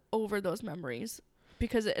fog over those memories.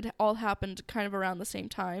 Because it all happened kind of around the same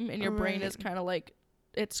time. And your brain is kind of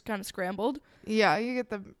it's kind of scrambled. Yeah, you get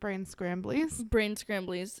the brain scramblies. Brain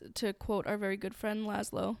scramblies, to quote our very good friend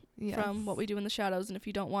Laszlo from What We Do in the Shadows. And if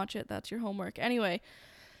you don't watch it, that's your homework. Anyway.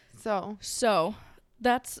 So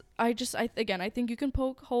that's, I think you can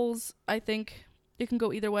poke holes. I think it can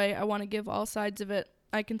go either way. I want to give all sides of it.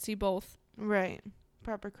 I can see both. Right.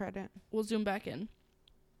 Proper credit. We'll zoom back in.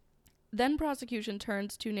 Then prosecution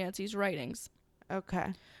turns to Nancy's writings.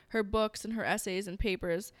 Okay. Her books and her essays and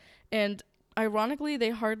papers. And ironically, they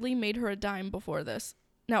hardly made her a dime before this.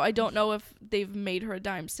 Now, I don't know if they've made her a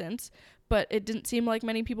dime since, but it didn't seem like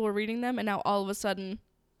many people were reading them. And now all of a sudden,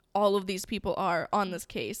 all of these people are on this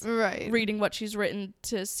case, reading what she's written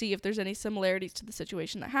to see if there's any similarities to the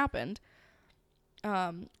situation that happened.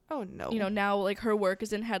 Oh no! Now her work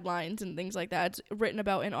is in headlines and things like that. It's written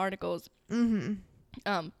about in articles.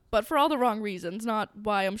 Mm-hmm. But for all the wrong reasons, not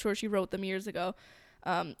why I'm sure she wrote them years ago.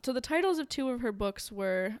 So the titles of two of her books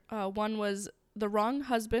were one was The Wrong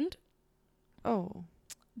Husband. Oh.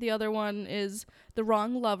 The other one is The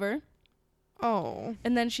Wrong Lover. Oh.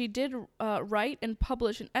 And then she did write and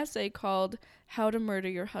publish an essay called How to Murder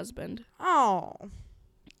Your Husband. Oh.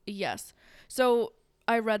 Yes. So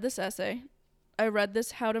I read this essay. I read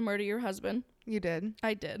this How to Murder Your Husband. You did?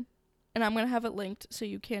 I did. And I'm going to have it linked so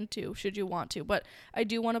you can too, should you want to. But I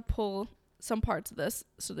do want to pull some parts of this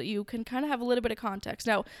so that you can kind of have a little bit of context.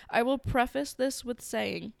 Now, I will preface this with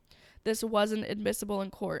saying this wasn't admissible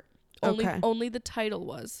in court. Only the title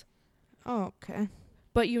was. Oh, okay.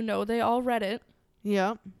 But they all read it.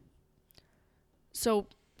 Yep. So,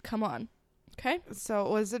 come on. Okay? So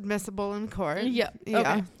it was admissible in court. Yeah. Yeah.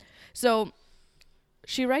 Okay. So,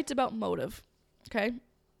 she writes about motive. Okay?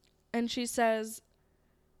 And she says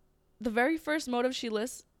the very first motive she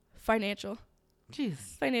lists, financial.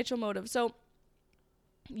 Jeez. Financial motive. So,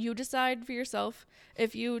 you decide for yourself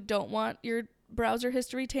if you don't want your browser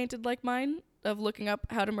history tainted like mine of looking up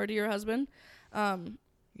how to murder your husband.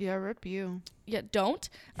 Yeah, rip you. Yeah, don't.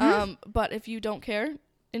 But if you don't care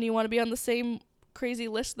and you want to be on the same crazy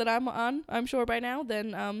list that I'm on, I'm sure by now,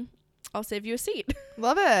 then I'll save you a seat.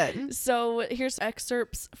 Love it. So here's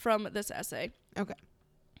excerpts from this essay. Okay.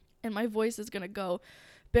 And my voice is going to go.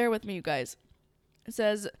 Bear with me, you guys. It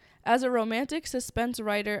says, as a romantic suspense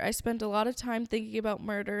writer, I spent a lot of time thinking about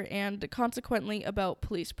murder and consequently about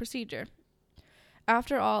police procedure.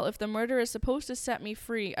 After all, if the murder is supposed to set me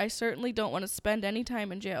free, I certainly don't want to spend any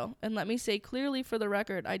time in jail. And let me say clearly for the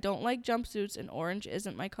record, I don't like jumpsuits and orange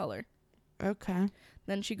isn't my color. Okay.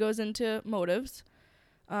 Then she goes into motives.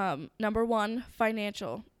 Number 1,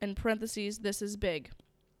 financial. In parentheses, this is big.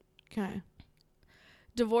 Okay.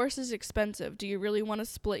 Divorce is expensive. Do you really want to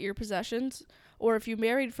split your possessions? Or if you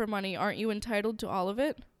married for money, aren't you entitled to all of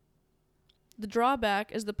it? The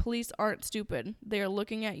drawback is the police aren't stupid. They are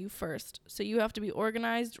looking at you first. So you have to be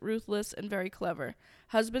organized, ruthless, and very clever.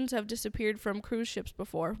 Husbands have disappeared from cruise ships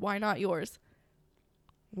before. Why not yours?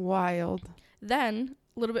 Wild. Then,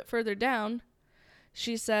 a little bit further down,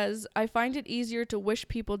 she says, I find it easier to wish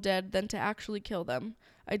people dead than to actually kill them.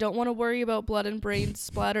 I don't want to worry about blood and brains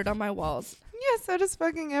splattered on my walls. Yeah, so does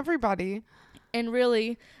fucking everybody. And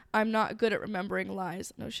really, I'm not good at remembering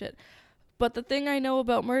lies. No shit. But the thing I know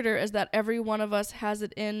about murder is that every one of us has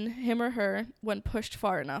it in him or her when pushed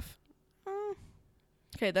far enough.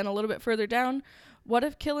 Okay, then a little bit further down. What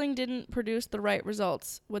if killing didn't produce the right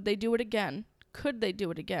results? Would they do it again? Could they do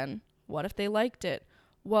it again? What if they liked it?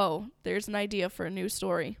 Whoa, there's an idea for a new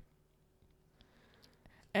story.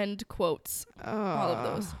 End quotes. All of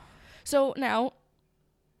those. So now,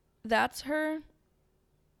 that's her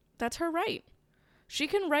right. She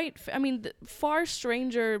can write, far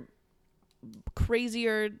stranger,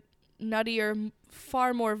 crazier, nuttier,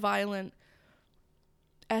 far more violent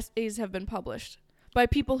essays have been published by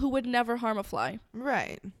people who would never harm a fly.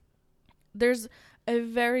 Right. There's a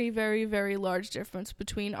very, very, very large difference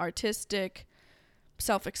between artistic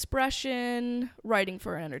self-expression, writing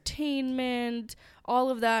for entertainment, all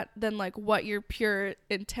of that, than like what your pure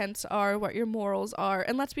intents are, what your morals are.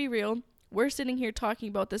 And let's be real, we're sitting here talking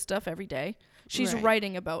about this stuff every day. She's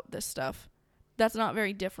writing about this stuff. That's not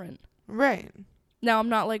very different. Right. Now, I'm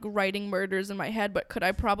not like writing murders in my head, but could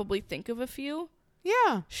I probably think of a few?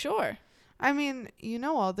 Yeah. Sure. I mean,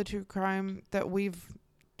 all the true crime that we've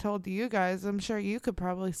told you guys. I'm sure you could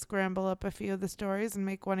probably scramble up a few of the stories and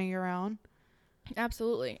make one of your own.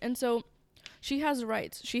 Absolutely. And so she has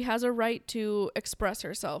rights. She has a right to express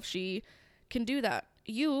herself. She can do that.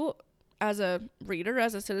 You, as a reader,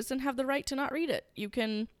 as a citizen, have the right to not read it. You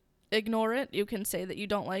can ignore it. You can say that you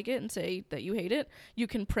don't like it and say that you hate it. You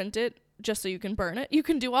can print it just so you can burn it. You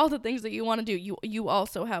can do all the things that you want to do. You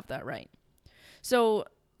also have that right. So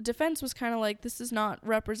defense was kind of like, this is not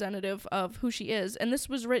representative of who she is. And this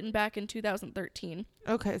was written back in 2013.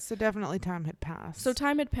 Okay, so definitely time had passed. So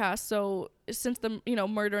time had passed. So since the,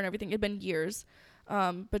 murder and everything, it had been years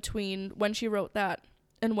between when she wrote that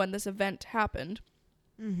and when this event happened.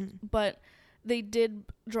 Mm-hmm. But they did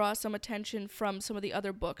draw some attention from some of the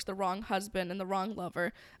other books, The Wrong Husband and The Wrong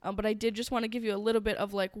Lover. But I did just want to give you a little bit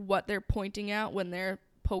of like what they're pointing at when they're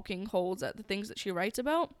poking holes at the things that she writes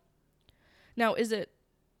about. Now, is it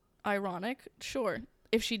ironic? Sure.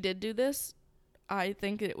 If she did do this, I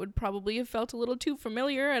think it would probably have felt a little too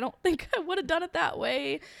familiar. I don't think I would have done it that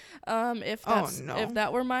way. If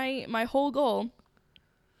that were my whole goal.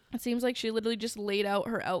 It seems like she literally just laid out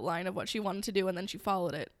her outline of what she wanted to do and then she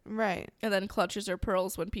followed it. Right. And then clutches her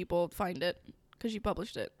pearls when people find it because she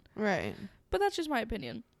published it. Right. But that's just my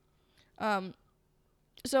opinion.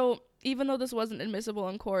 So even though this wasn't admissible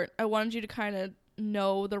in court, I wanted you to kind of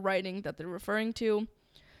know the writing that they're referring to.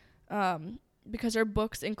 Because her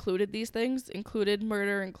books included these things, included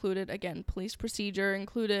murder, included, again, police procedure,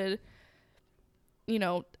 included,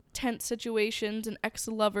 tense situations and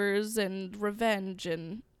ex-lovers and revenge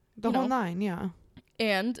and The whole nine, yeah.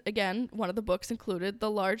 And again, one of the books included the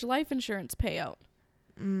large life insurance payout.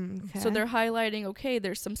 Okay. So they're highlighting, okay,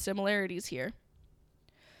 there's some similarities here.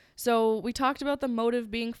 So we talked about the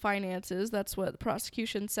motive being finances. That's what the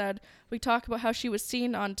prosecution said. We talked about how she was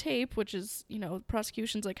seen on tape, which is, the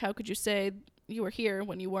prosecution's like, how could you say you were here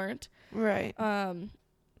when you weren't? Right.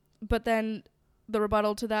 But then the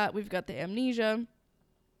rebuttal to that, we've got the amnesia.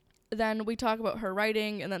 Then we talk about her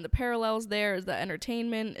writing, and then the parallels there. Is that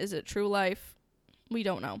entertainment? Is it true life? We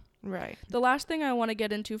don't know. Right. The last thing I want to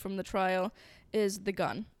get into from the trial is the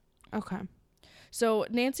gun. Okay. So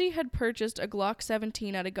Nancy had purchased a Glock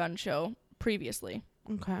 17 at a gun show previously.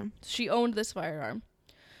 Okay. She owned this firearm.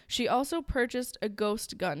 She also purchased a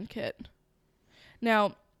ghost gun kit.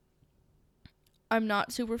 Now, I'm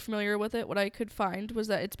not super familiar with it. What I could find was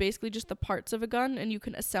that it's basically just the parts of a gun, and you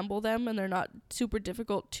can assemble them, and they're not super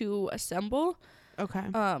difficult to assemble. Okay.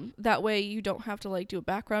 That way you don't have to do a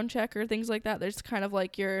background check or things like that. There's kind of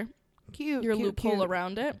your loophole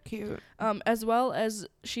around it. Cute. As well as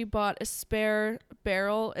she bought a spare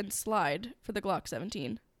barrel and slide for the Glock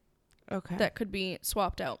 17. Okay. That could be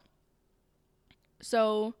swapped out.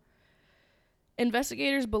 So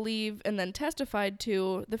investigators believe and then testified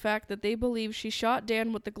to the fact that they believe she shot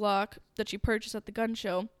Dan with the Glock that she purchased at the gun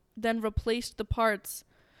show, then replaced the parts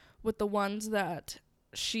with the ones that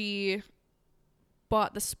she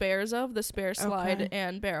bought the spares of, the spare slide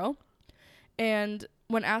and barrel. And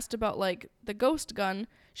when asked about the ghost gun,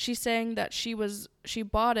 she's saying that she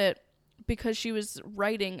bought it because she was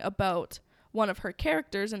writing about one of her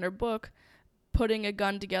characters in her book putting a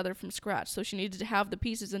gun together from scratch. So she needed to have the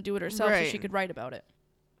pieces and do it herself so she could write about it.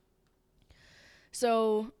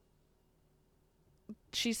 So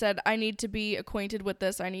she said, I need to be acquainted with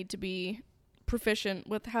this. I need to be proficient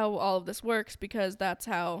with how all of this works because that's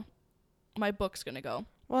how my book's going to go.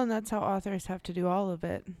 Well, and that's how authors have to do all of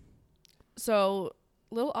it. So,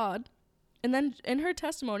 a little odd. And then in her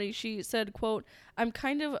testimony, she said, quote, I'm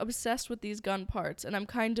kind of obsessed with these gun parts, and I'm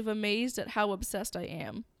kind of amazed at how obsessed I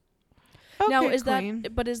am. Okay, now, is queen.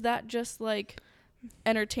 that just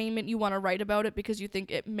entertainment? You want to write about it because you think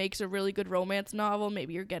it makes a really good romance novel?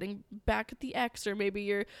 Maybe you're getting back at the ex, or maybe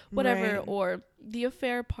you're whatever, Right. or the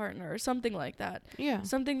affair partner, or something like that. Yeah.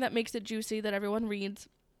 Something that makes it juicy that everyone reads.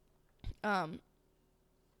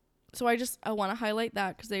 So I want to highlight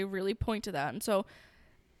that because they really point to that. And so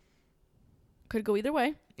could go either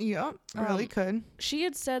way. Yep, really could. She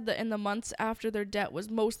had said that in the months after their debt was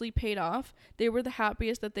mostly paid off, they were the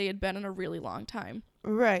happiest that they had been in a really long time.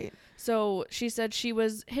 Right. So she said she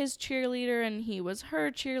was his cheerleader and he was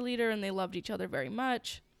her cheerleader and they loved each other very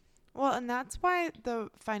much. Well, and that's why the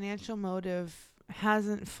financial motive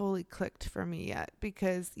hasn't fully clicked for me yet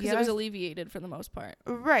because it was alleviated for the most part.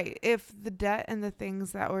 Right. If the debt and the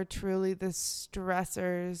things that were truly the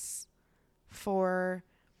stressors for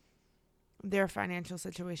their financial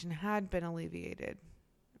situation had been alleviated,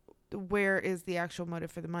 where is the actual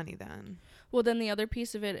motive for the money then? Well, then the other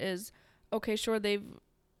piece of it is, okay, sure, they've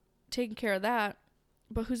taken care of that,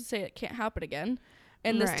 but who's to say it can't happen again?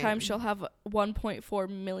 And this time she'll have $1.4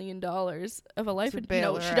 million of a life. She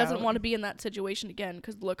doesn't want to be in that situation again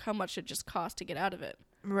because look how much it just cost to get out of it.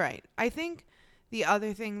 Right. I think the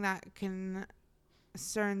other thing that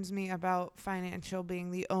concerns me about financial being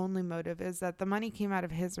the only motive is that the money came out of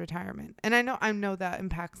his retirement. And I know that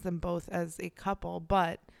impacts them both as a couple,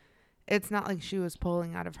 but it's not like she was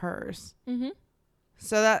pulling out of hers. Mm-hmm.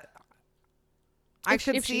 So that I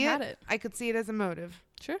could if see she had it. I could see it as a motive.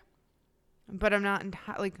 Sure. But I'm not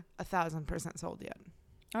 1,000% sold yet.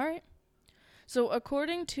 All right. So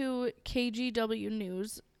according to KGW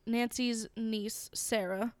News, Nancy's niece,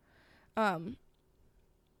 Sarah,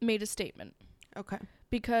 made a statement. Okay.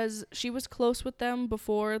 Because she was close with them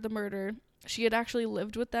before the murder. She had actually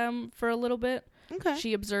lived with them for a little bit. Okay.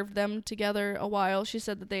 She observed them together a while. She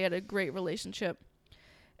said that they had a great relationship.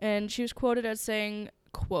 And she was quoted as saying,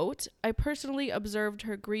 quote, I personally observed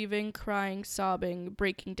her grieving, crying, sobbing,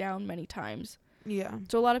 breaking down many times. Yeah.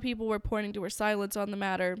 So a lot of people were pointing to her silence on the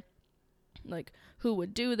matter. Who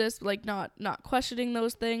would do this? Not questioning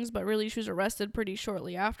those things, but really she was arrested pretty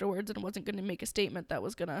shortly afterwards and wasn't going to make a statement that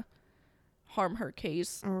was going to harm her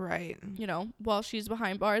case. Right. While she's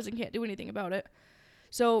behind bars and can't do anything about it.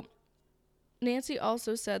 So Nancy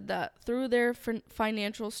also said that through their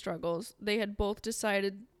financial struggles, they had both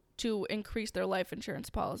decided to increase their life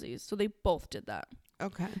insurance policies. So they both did that.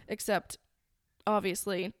 Okay. Except,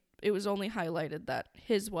 obviously, it was only highlighted that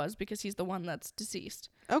his was because he's the one that's deceased.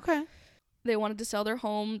 Okay. They wanted to sell their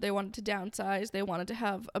home. They wanted to downsize. They wanted to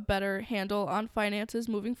have a better handle on finances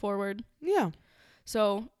moving forward. Yeah.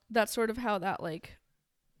 So that's sort of how that like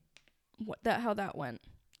how that went.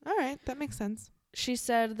 All right, that makes sense. She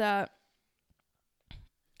said that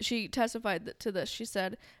she testified to this. She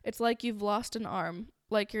said, "It's like you've lost an arm,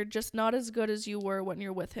 like you're just not as good as you were when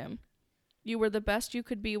you're with him. You were the best you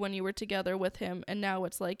could be when you were together with him, and now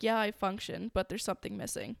it's like, yeah, I function, but there's something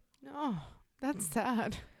missing." Oh, that's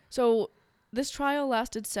sad. So this trial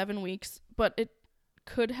lasted 7 weeks, but it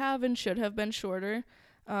could have and should have been shorter.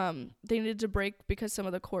 They needed to break because some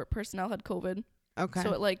of the court personnel had COVID. Okay.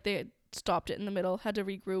 So they stopped it in the middle, had to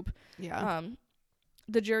regroup. Yeah.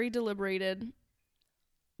 The jury deliberated,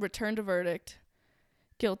 returned a verdict,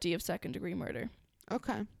 guilty of second-degree murder.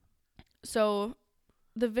 Okay. So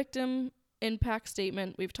the victim impact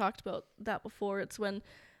statement, we've talked about that before. It's when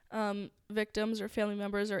victims or family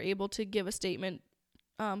members are able to give a statement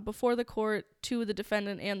before the court to the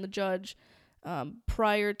defendant and the judge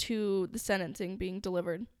prior to the sentencing being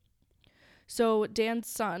delivered. So Dan's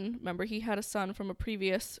son, remember he had a son from a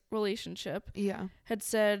previous relationship, Yeah. had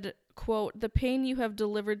said, quote, "The pain you have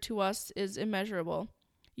delivered to us is immeasurable.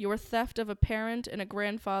 Your theft of a parent and a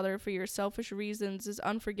grandfather for your selfish reasons is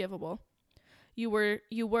unforgivable. You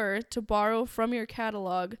were, to borrow from your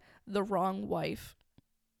catalog, the wrong wife."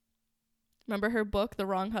 Remember her book, The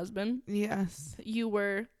Wrong Husband? Yes. You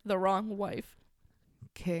were the wrong wife.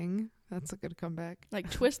 King. That's a good comeback.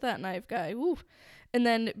 Like, twist that knife, guy. Woo. And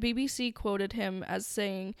then BBC quoted him as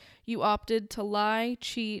saying, "You opted to lie,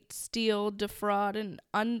 cheat, steal, defraud, and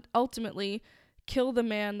ultimately kill the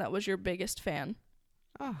man that was your biggest fan."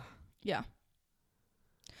 Oh. Yeah.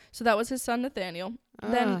 So that was his son, Nathaniel.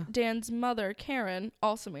 Then Dan's mother, Karen,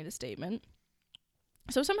 also made a statement.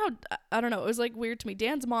 So somehow, I don't know, it was like weird to me.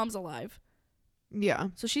 Dan's mom's alive. Yeah.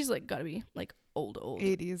 So she's like gotta be like old.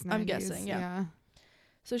 80s, 90s. I'm guessing, yeah.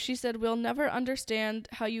 So she said, "We'll never understand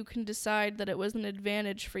how you can decide that it was an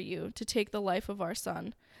advantage for you to take the life of our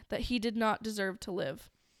son, that he did not deserve to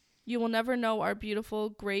live. You will never know our beautiful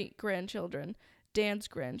great-grandchildren, Dan's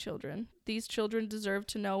grandchildren. These children deserve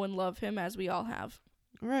to know and love him as we all have."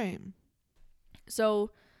 Right.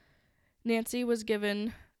 So Nancy was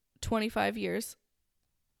given 25 years.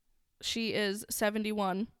 She is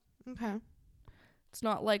 71. Okay. It's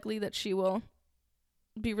not likely that she will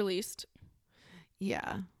be released.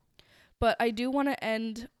 Yeah. But I do want to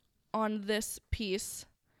end on this piece,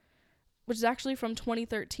 which is actually from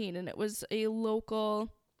 2013, and it was a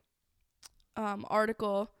local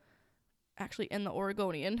article, actually in the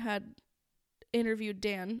Oregonian, had interviewed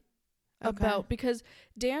Dan about, because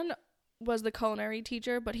Dan was the culinary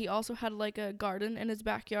teacher, but he also had like a garden in his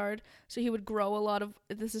backyard, so he would grow a lot of,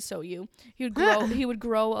 this is so you, he would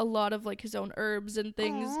grow a lot of like his own herbs and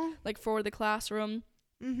things. Aww. Like for the classroom.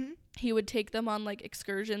 Mm-hmm. He would take them on like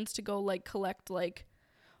excursions to go like collect like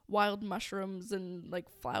wild mushrooms and like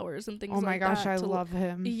flowers and things like that. Oh my gosh, I love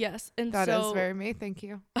him. Yes. And that so is very me. Thank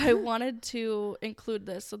you. I wanted to include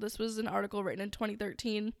this. So this was an article written in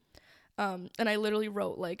 2013. And I literally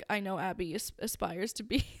wrote like, "I know Abby aspires to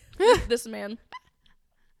be this man."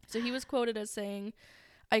 So he was quoted as saying,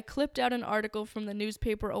 "I clipped out an article from the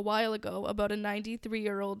newspaper a while ago about a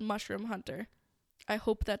 93-year-old mushroom hunter. I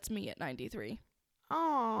hope that's me at 93.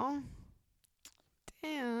 Aw.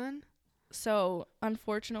 Dan. So,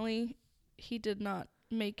 unfortunately, he did not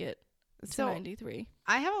make it to 93.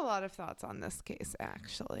 I have a lot of thoughts on this case,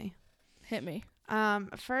 actually. Hit me.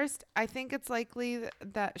 First, I think it's likely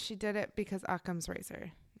that she did it because Occam's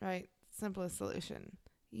razor, right? Simplest solution.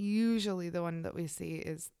 Usually the one that we see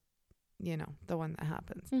is, the one that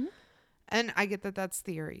happens. Mm-hmm. And I get that that's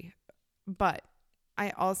theory. But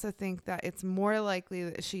I also think that it's more likely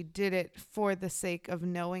that she did it for the sake of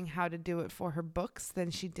knowing how to do it for her books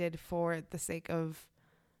than she did for the sake of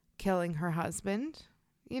killing her husband.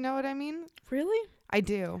 You know what I mean? Really? I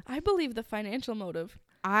do. I believe the financial motive.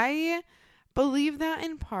 I believe that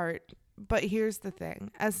in part, but here's the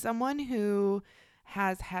thing. As someone who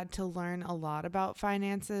has had to learn a lot about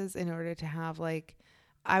finances in order to have, like,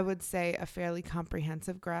 I would say a fairly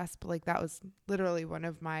comprehensive grasp, like that was literally one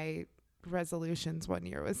of my resolutions one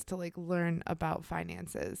year was to like learn about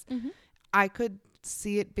finances. Mm-hmm. I could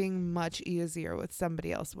see it being much easier with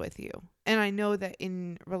somebody else with you. And I know that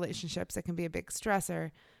in relationships it can be a big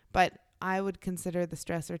stressor, but I would consider the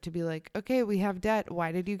stressor to be like, okay, we have debt.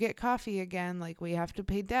 Why did you get coffee again? Like, we have to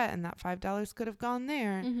pay debt, and that $5 could have gone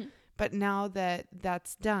there. Mm-hmm. But now that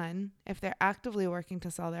that's done, if they're actively working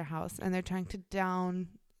to sell their house and they're trying to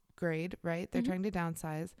downgrade, right? They're trying to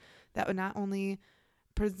downsize. That would not only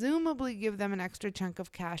presumably give them an extra chunk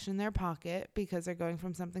of cash in their pocket because they're going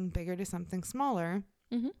from something bigger to something smaller.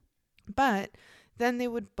 Mm-hmm. But then they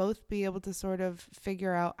would both be able to sort of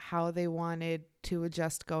figure out how they wanted to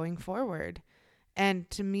adjust going forward. And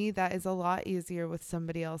to me, that is a lot easier with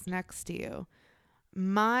somebody else next to you.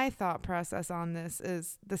 My thought process on this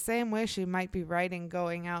is the same way she might be writing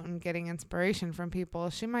going out and getting inspiration from people.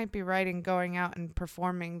 She might be writing going out and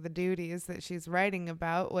performing the duties that she's writing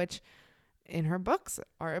about, which in her books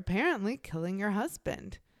are apparently killing your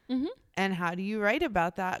husband. Mm-hmm. And how do you write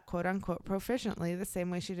about that, quote unquote, proficiently, the same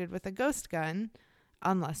way she did with a ghost gun,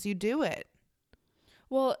 unless you do it?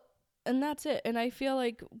 Well, and that's it. And I feel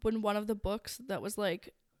like when one of the books that was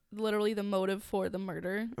like literally the motive for the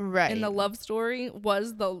murder in the love story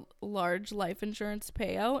was the large life insurance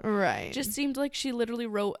payout, just seemed like she literally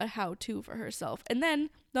wrote a how-to for herself. And then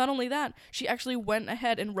not only that, she actually went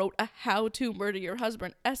ahead and wrote a how to murder your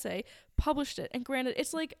husband essay, published it, and granted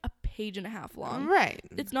it's like a page and a half long.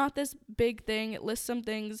 It's not this big thing. It lists some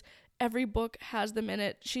things. Every book has them in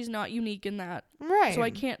it. She's not unique in that. So I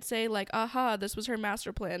can't say like, aha, this was her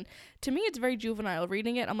master plan. To me, it's very juvenile.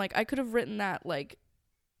 Reading it, I'm like, I could have written that like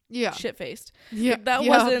shit-faced. Like, that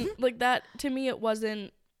wasn't like that. To me, it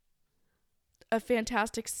wasn't a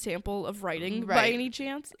fantastic sample of writing by any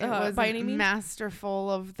chance. It wasn't by any means masterful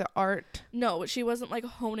of the art. No, she wasn't like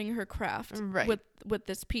honing her craft with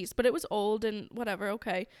this piece. But it was old and whatever.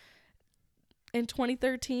 Okay. In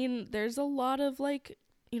 2013, there's a lot of like,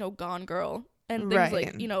 you know, Gone Girl and things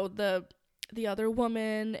like, you know, the other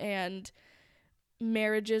woman and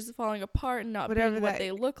marriages falling apart and not whatever being what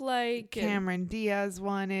they look like. Cameron Diaz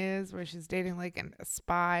one is where she's dating like a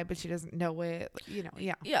spy, but she doesn't know it. You know,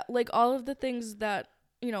 yeah, like all of the things that,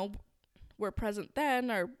 you know, were present then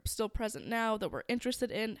are still present now that we're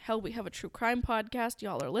interested in. Hell, we have a true crime podcast.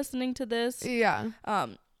 Y'all are listening to this. Yeah.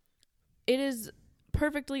 It is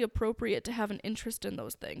perfectly appropriate to have an interest in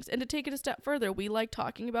those things and to take it a step further. We like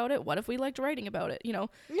talking about it. What if we liked writing about it? You know?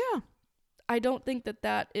 Yeah. I don't think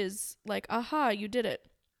that is like, aha, you did it.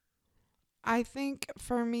 I think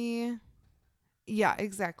for me, yeah,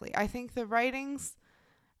 exactly. I think the writings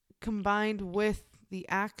combined with the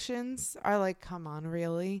actions are like, come on,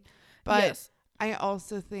 really? But yes. I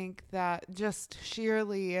also think that just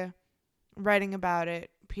sheerly writing about it,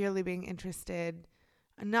 purely being interested,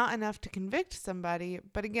 not enough to convict somebody.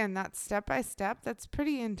 But again, that step by step, that's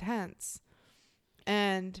pretty intense.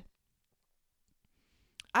 And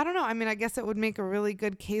I don't know. I mean, I guess it would make a really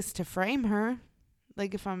good case to frame her.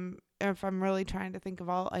 Like if I'm really trying to think of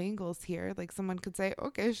all angles here, like someone could say,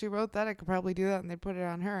 okay, she wrote that. I could probably do that. And they put it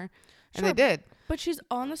on her. And they did. But she's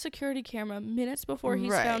on the security camera minutes before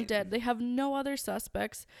he's found dead. They have no other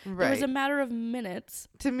suspects. It was a matter of minutes.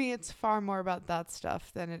 To me, it's far more about that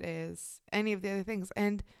stuff than it is any of the other things.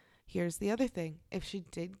 And here's the other thing. If she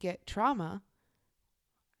did get trauma,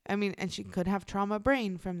 I mean, and she could have trauma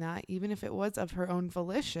brain from that, even if it was of her own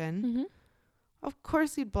volition. Mm-hmm. Of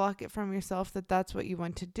course, you'd block it from yourself that that's what you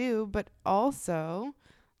want to do. But also,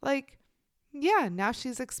 like, yeah, now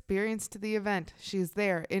she's experienced the event. She's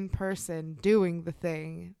there in person doing the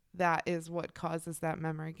thing. That is what causes that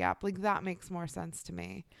memory gap. Like, that makes more sense to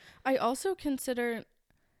me. I also consider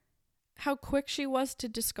how quick she was to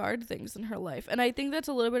discard things in her life. And I think that's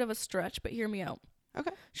a little bit of a stretch, but hear me out.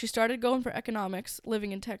 Okay. She started going for economics,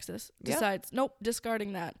 living in Texas, decides, nope,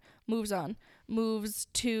 discarding that, moves on, moves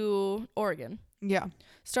to Oregon. Yeah.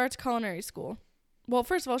 Starts culinary school. Well,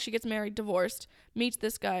 first of all, she gets married, divorced, meets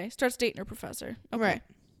this guy, starts dating her professor. Okay. Right.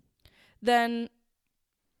 Then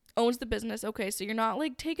owns the business. Okay, so you're not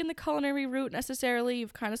like taking the culinary route necessarily.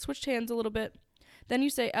 You've kind of switched hands a little bit. Then you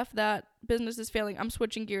say, F that, business is failing. I'm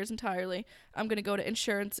switching gears entirely. I'm going to go to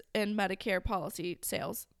insurance and Medicare policy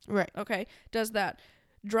sales. Right. Okay. Does that.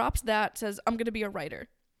 Drops that, says, I'm going to be a writer.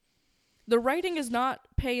 The writing is not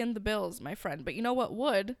paying the bills, my friend. But you know what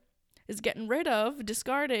would? Is getting rid of,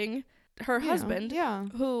 discarding her husband,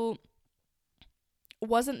 who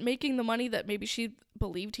wasn't making the money that maybe she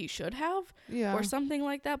believed he should have, or something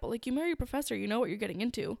like that. But like, you marry a professor, you know what you're getting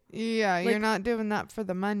into. Yeah, like, you're not doing that for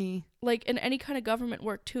the money. Like in any kind of government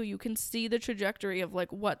work too, you can see the trajectory of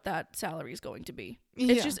like what that salary is going to be.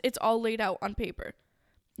 It's all laid out on paper.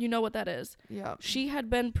 You know what that is. Yeah. She had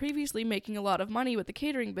been previously making a lot of money with the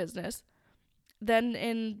catering business. Then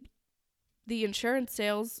in the insurance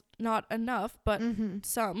sales, not enough, but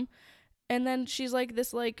some. And then she's like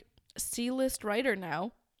this like C-list writer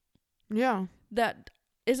now. Yeah. That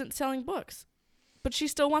isn't selling books. But she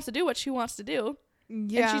still wants to do what she wants to do.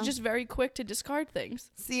 Yeah. And she's just very quick to discard things.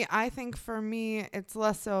 See, I think for me, it's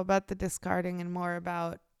less so about the discarding and more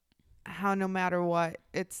about how no matter what,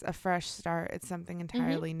 it's a fresh start. It's something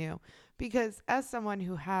entirely new. Because as someone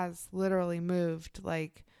who has literally moved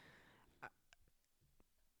like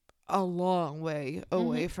a long way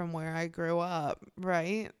away from where I grew up,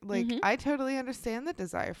 right? Like, I totally understand the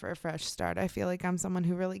desire for a fresh start. I feel like I'm someone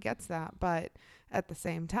who really gets that. But at the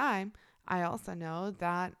same time, I also know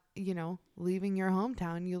that, you know, leaving your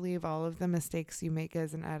hometown, you leave all of the mistakes you make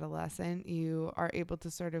as an adolescent. You are able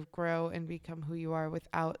to sort of grow and become who you are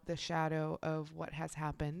without the shadow of what has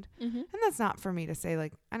happened. And that's not for me to say,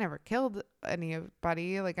 like, I never killed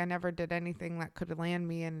anybody. Like, I never did anything that could land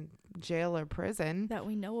me in jail or prison. That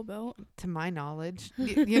we know about. To my knowledge.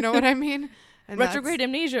 You know what I mean? And retrograde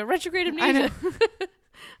amnesia. I know.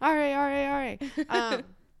 All right.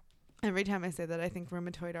 Every time I say that, I think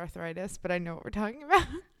rheumatoid arthritis, but I know what we're talking about.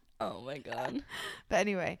 Oh my God. But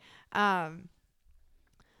anyway,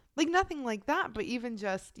 like nothing like that, but even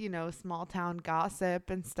just, you know, small town gossip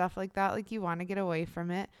and stuff like that. Like, you want to get away from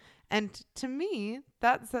it. And to me,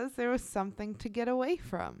 that says there was something to get away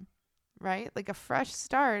from, right? Like a fresh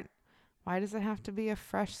start. Why does it have to be a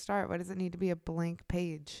fresh start? Why does it need to be a blank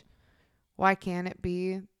page? Why can't it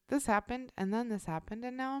be this happened and then this happened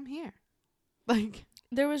and now I'm here? Like,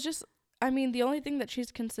 there was just, I mean, the only thing that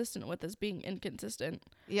she's consistent with is being inconsistent.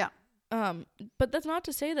 Yeah. But that's not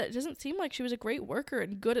to say that it doesn't seem like she was a great worker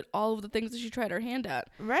and good at all of the things that she tried her hand at.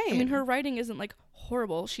 Right. I mean, her writing isn't like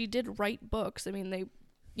horrible. She did write books. I mean, they,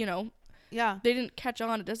 you know, yeah, they didn't catch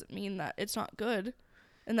on. It doesn't mean that it's not good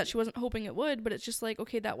and that she wasn't hoping it would, but it's just like,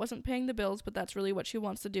 okay, that wasn't paying the bills, but that's really what she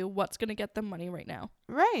wants to do. What's going to get them money right now?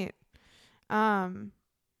 Right.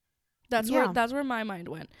 That's where my mind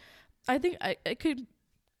went. I think it could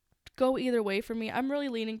go either way for me. I'm really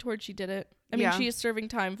leaning towards she did it. I mean, she is serving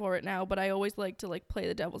time for it now, but I always like to like play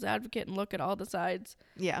the devil's advocate and look at all the sides.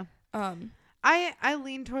 Yeah. I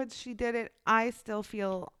lean towards she did it. I still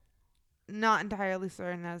feel not entirely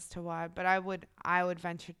certain as to why, but I would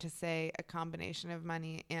venture to say a combination of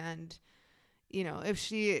money and, you know, if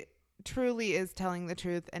she truly is telling the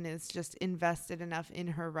truth and is just invested enough in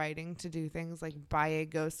her writing to do things like buy a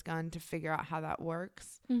ghost gun to figure out how that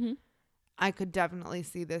works. I could definitely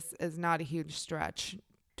see this as not a huge stretch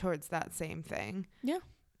towards that same thing. Yeah.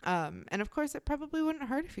 And of course it probably wouldn't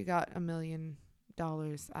hurt if you got $1 million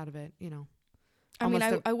out of it, you know. I mean,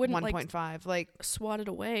 I wouldn't 1.5 like swat it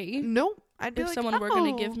away. No, I'd be if like, someone were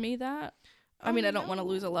going to give me that. I mean, I don't want to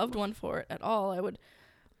lose a loved one for it at all. I would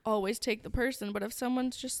always take the person, but if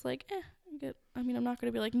someone's just like, I'm not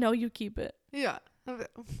going to be like, no, you keep it. Yeah.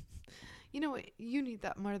 You know what? You need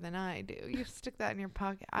that more than I do. You stick that in your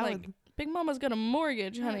pocket. Big Mama's got a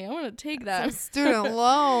mortgage, honey. I want to take that. Some student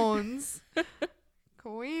loans.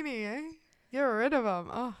 Queenie, eh? Get rid of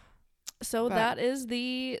them. Oh. So that is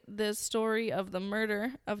the story of the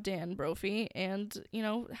murder of Dan Brophy and, you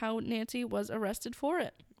know, how Nancy was arrested for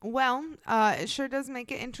it. Well, it sure does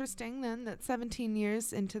make it interesting then that 17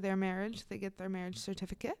 years into their marriage, they get their marriage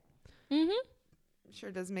certificate.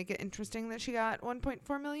 Sure does make it interesting that she got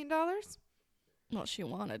 $1.4 million. Well, she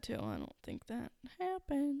wanted to. I don't think that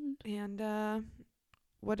happened. And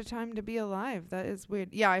what a time to be alive. That is weird.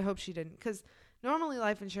 Yeah, I hope she didn't. Because normally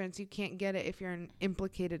life insurance, you can't get it if you're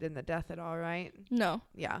implicated in the death at all, right? No.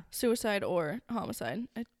 Yeah. Suicide or homicide,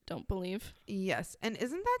 I don't believe. Yes. And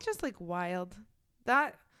isn't that just like wild?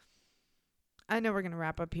 That, I know we're going to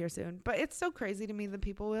wrap up here soon, but it's so crazy to me that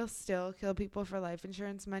people will still kill people for life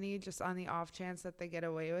insurance money just on the off chance that they get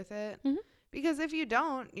away with it. Because if you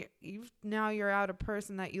don't, you're out a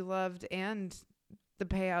person that you loved and the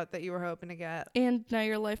payout that you were hoping to get. And now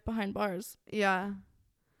your life behind bars. Yeah.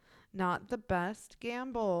 Not the best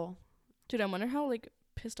gamble. Dude, I wonder how, like,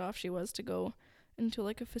 pissed off she was to go into,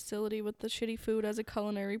 like, a facility with the shitty food as a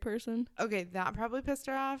culinary person. Okay, that probably pissed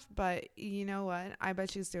her off, but you know what? I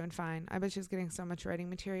bet she's doing fine. I bet she's getting so much writing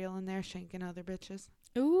material in there, shanking other bitches.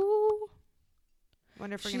 Ooh.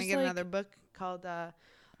 Wonder if we're going to get another book called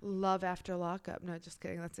Love After Lockup. No, just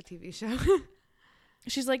kidding. That's a TV show.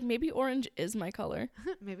 She's like, maybe orange is my color.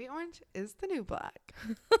 Maybe orange is the new black.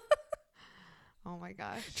 Oh my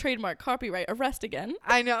gosh. Trademark, copyright, arrest again.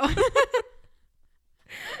 I know.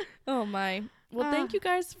 Oh my. Well, thank you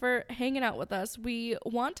guys for hanging out with us. We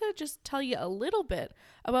want to just tell you a little bit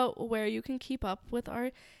about where you can keep up with our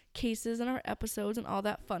cases and our episodes and all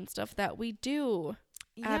that fun stuff that we do.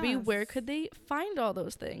 Yes. Abby, where could they find all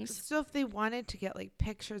those things? So if they wanted to get like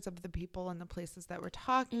pictures of the people and the places that we're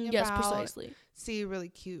talking about. Yes, precisely. See really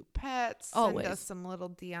cute pets. Always. Send us some little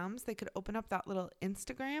DMs. They could open up that little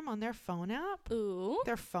Instagram on their phone app. Ooh.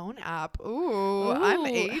 Their phone app. Ooh. I'm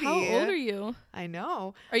 80. How old are you? I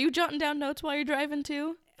know. Are you jotting down notes while you're driving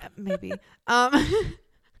too? Maybe.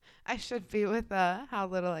 I should be with how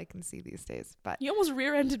little I can see these days, but you almost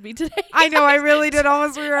rear-ended me today. I know, I really did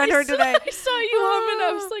almost rear-end her today. I saw you humming.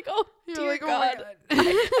 I was like, oh, dear like, God. Oh my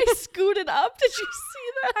I scooted up. Did you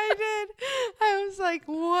see that? I did. I was like,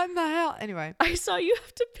 what in the hell? Anyway. I saw you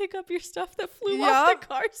have to pick up your stuff that flew Yup. off the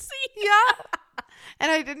car seat. Yeah.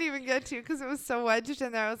 And I didn't even get to because it was so wedged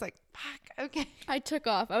in there. I was like, fuck, okay. I took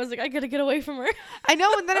off. I was like, I gotta get away from her. I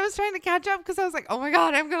know. And then I was trying to catch up because I was like, oh my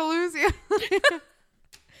God, I'm going to lose you.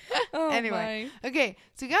 Oh, Anyway. my. Okay.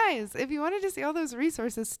 So, guys, if you wanted to see all those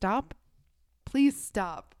resources, please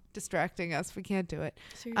stop distracting us. We can't do it.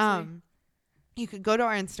 Seriously. You could go to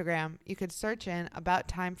our Instagram. You could search in About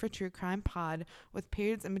Time for True Crime Pod with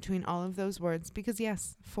periods in between all of those words because,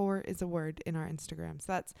 yes, 4 is a word in our Instagram.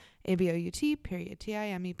 So that's ABOUT period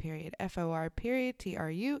TIME period FOR period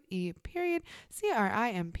TRUE period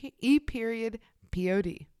CRIME period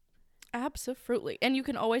POD. Absolutely. And you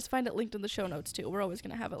can always find it linked in the show notes too. We're always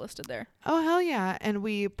going to have it listed there. Oh, hell yeah. And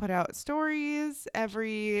we put out stories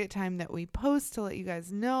every time that we post to let you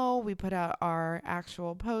guys know. We put out our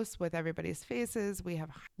actual posts with everybody's faces. We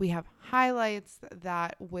have highlights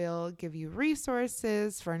that will give you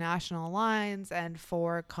resources for national lines and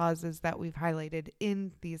for causes that we've highlighted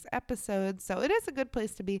in these episodes. So it is a good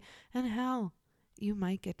place to be. And hell, you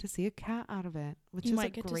might get to see a cat out of it, which is a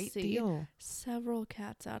great deal. Several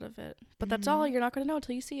cats out of it. But that's all. You're not going to know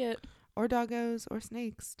until you see it. Or doggos or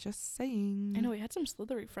snakes. Just saying. I know we had some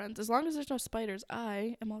slithery friends. As long as there's no spiders,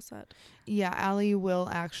 I am all set. Yeah, Allie will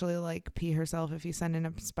actually like pee herself if you send in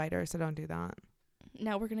a spider, so don't do that.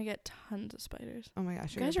 Now we're going to get tons of spiders. Oh my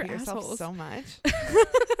gosh, you're You guys going to are pee yourself assholes. so much.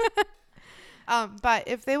 But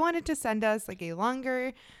if they wanted to send us like a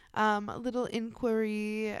longer little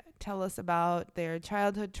inquiry, tell us about their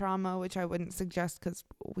childhood trauma, which I wouldn't suggest because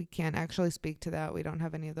we can't actually speak to that. We don't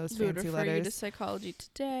have any of those We would fancy refer you to letters. Psychology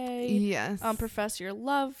Today. Yes. Profess your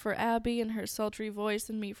love for Abby and her sultry voice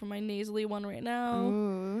and me for my nasally one right now.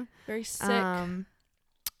 Ooh. Very sick.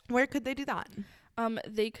 Where could they do that?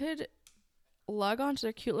 They could log on to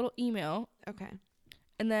their cute little email Okay.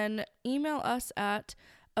 and then email us at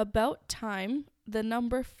abouttime, the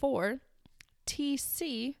number 4,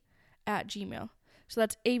 TC @gmail. So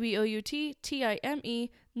that's ABOUTTIME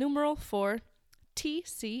numeral 4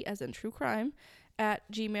 TC as in true crime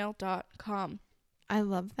 @gmail.com. I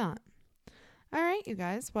love that. All right, you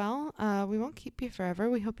guys. Well, we won't keep you forever.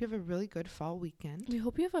 We hope you have a really good fall weekend. We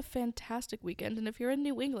hope you have a fantastic weekend. And if you're in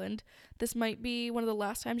New England, this might be one of the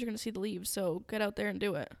last times you're going to see the leaves. So get out there and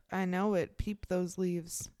do it. I know it. Peep those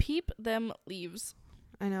leaves. Peep them leaves.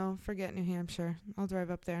 I know. Forget New Hampshire. I'll drive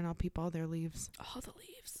up there and I'll peep all their leaves. All the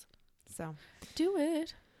leaves. So Do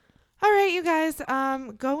it. all right, you guys.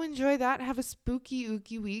 Go enjoy that. Have a spooky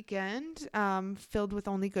ooky weekend. Filled with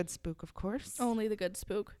only good spook, of course. Only the good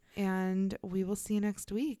spook. And we will see you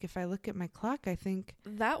next week. If I look at my clock, I think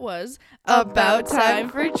That was About Time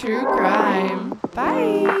for True Crime.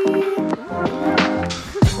 Bye.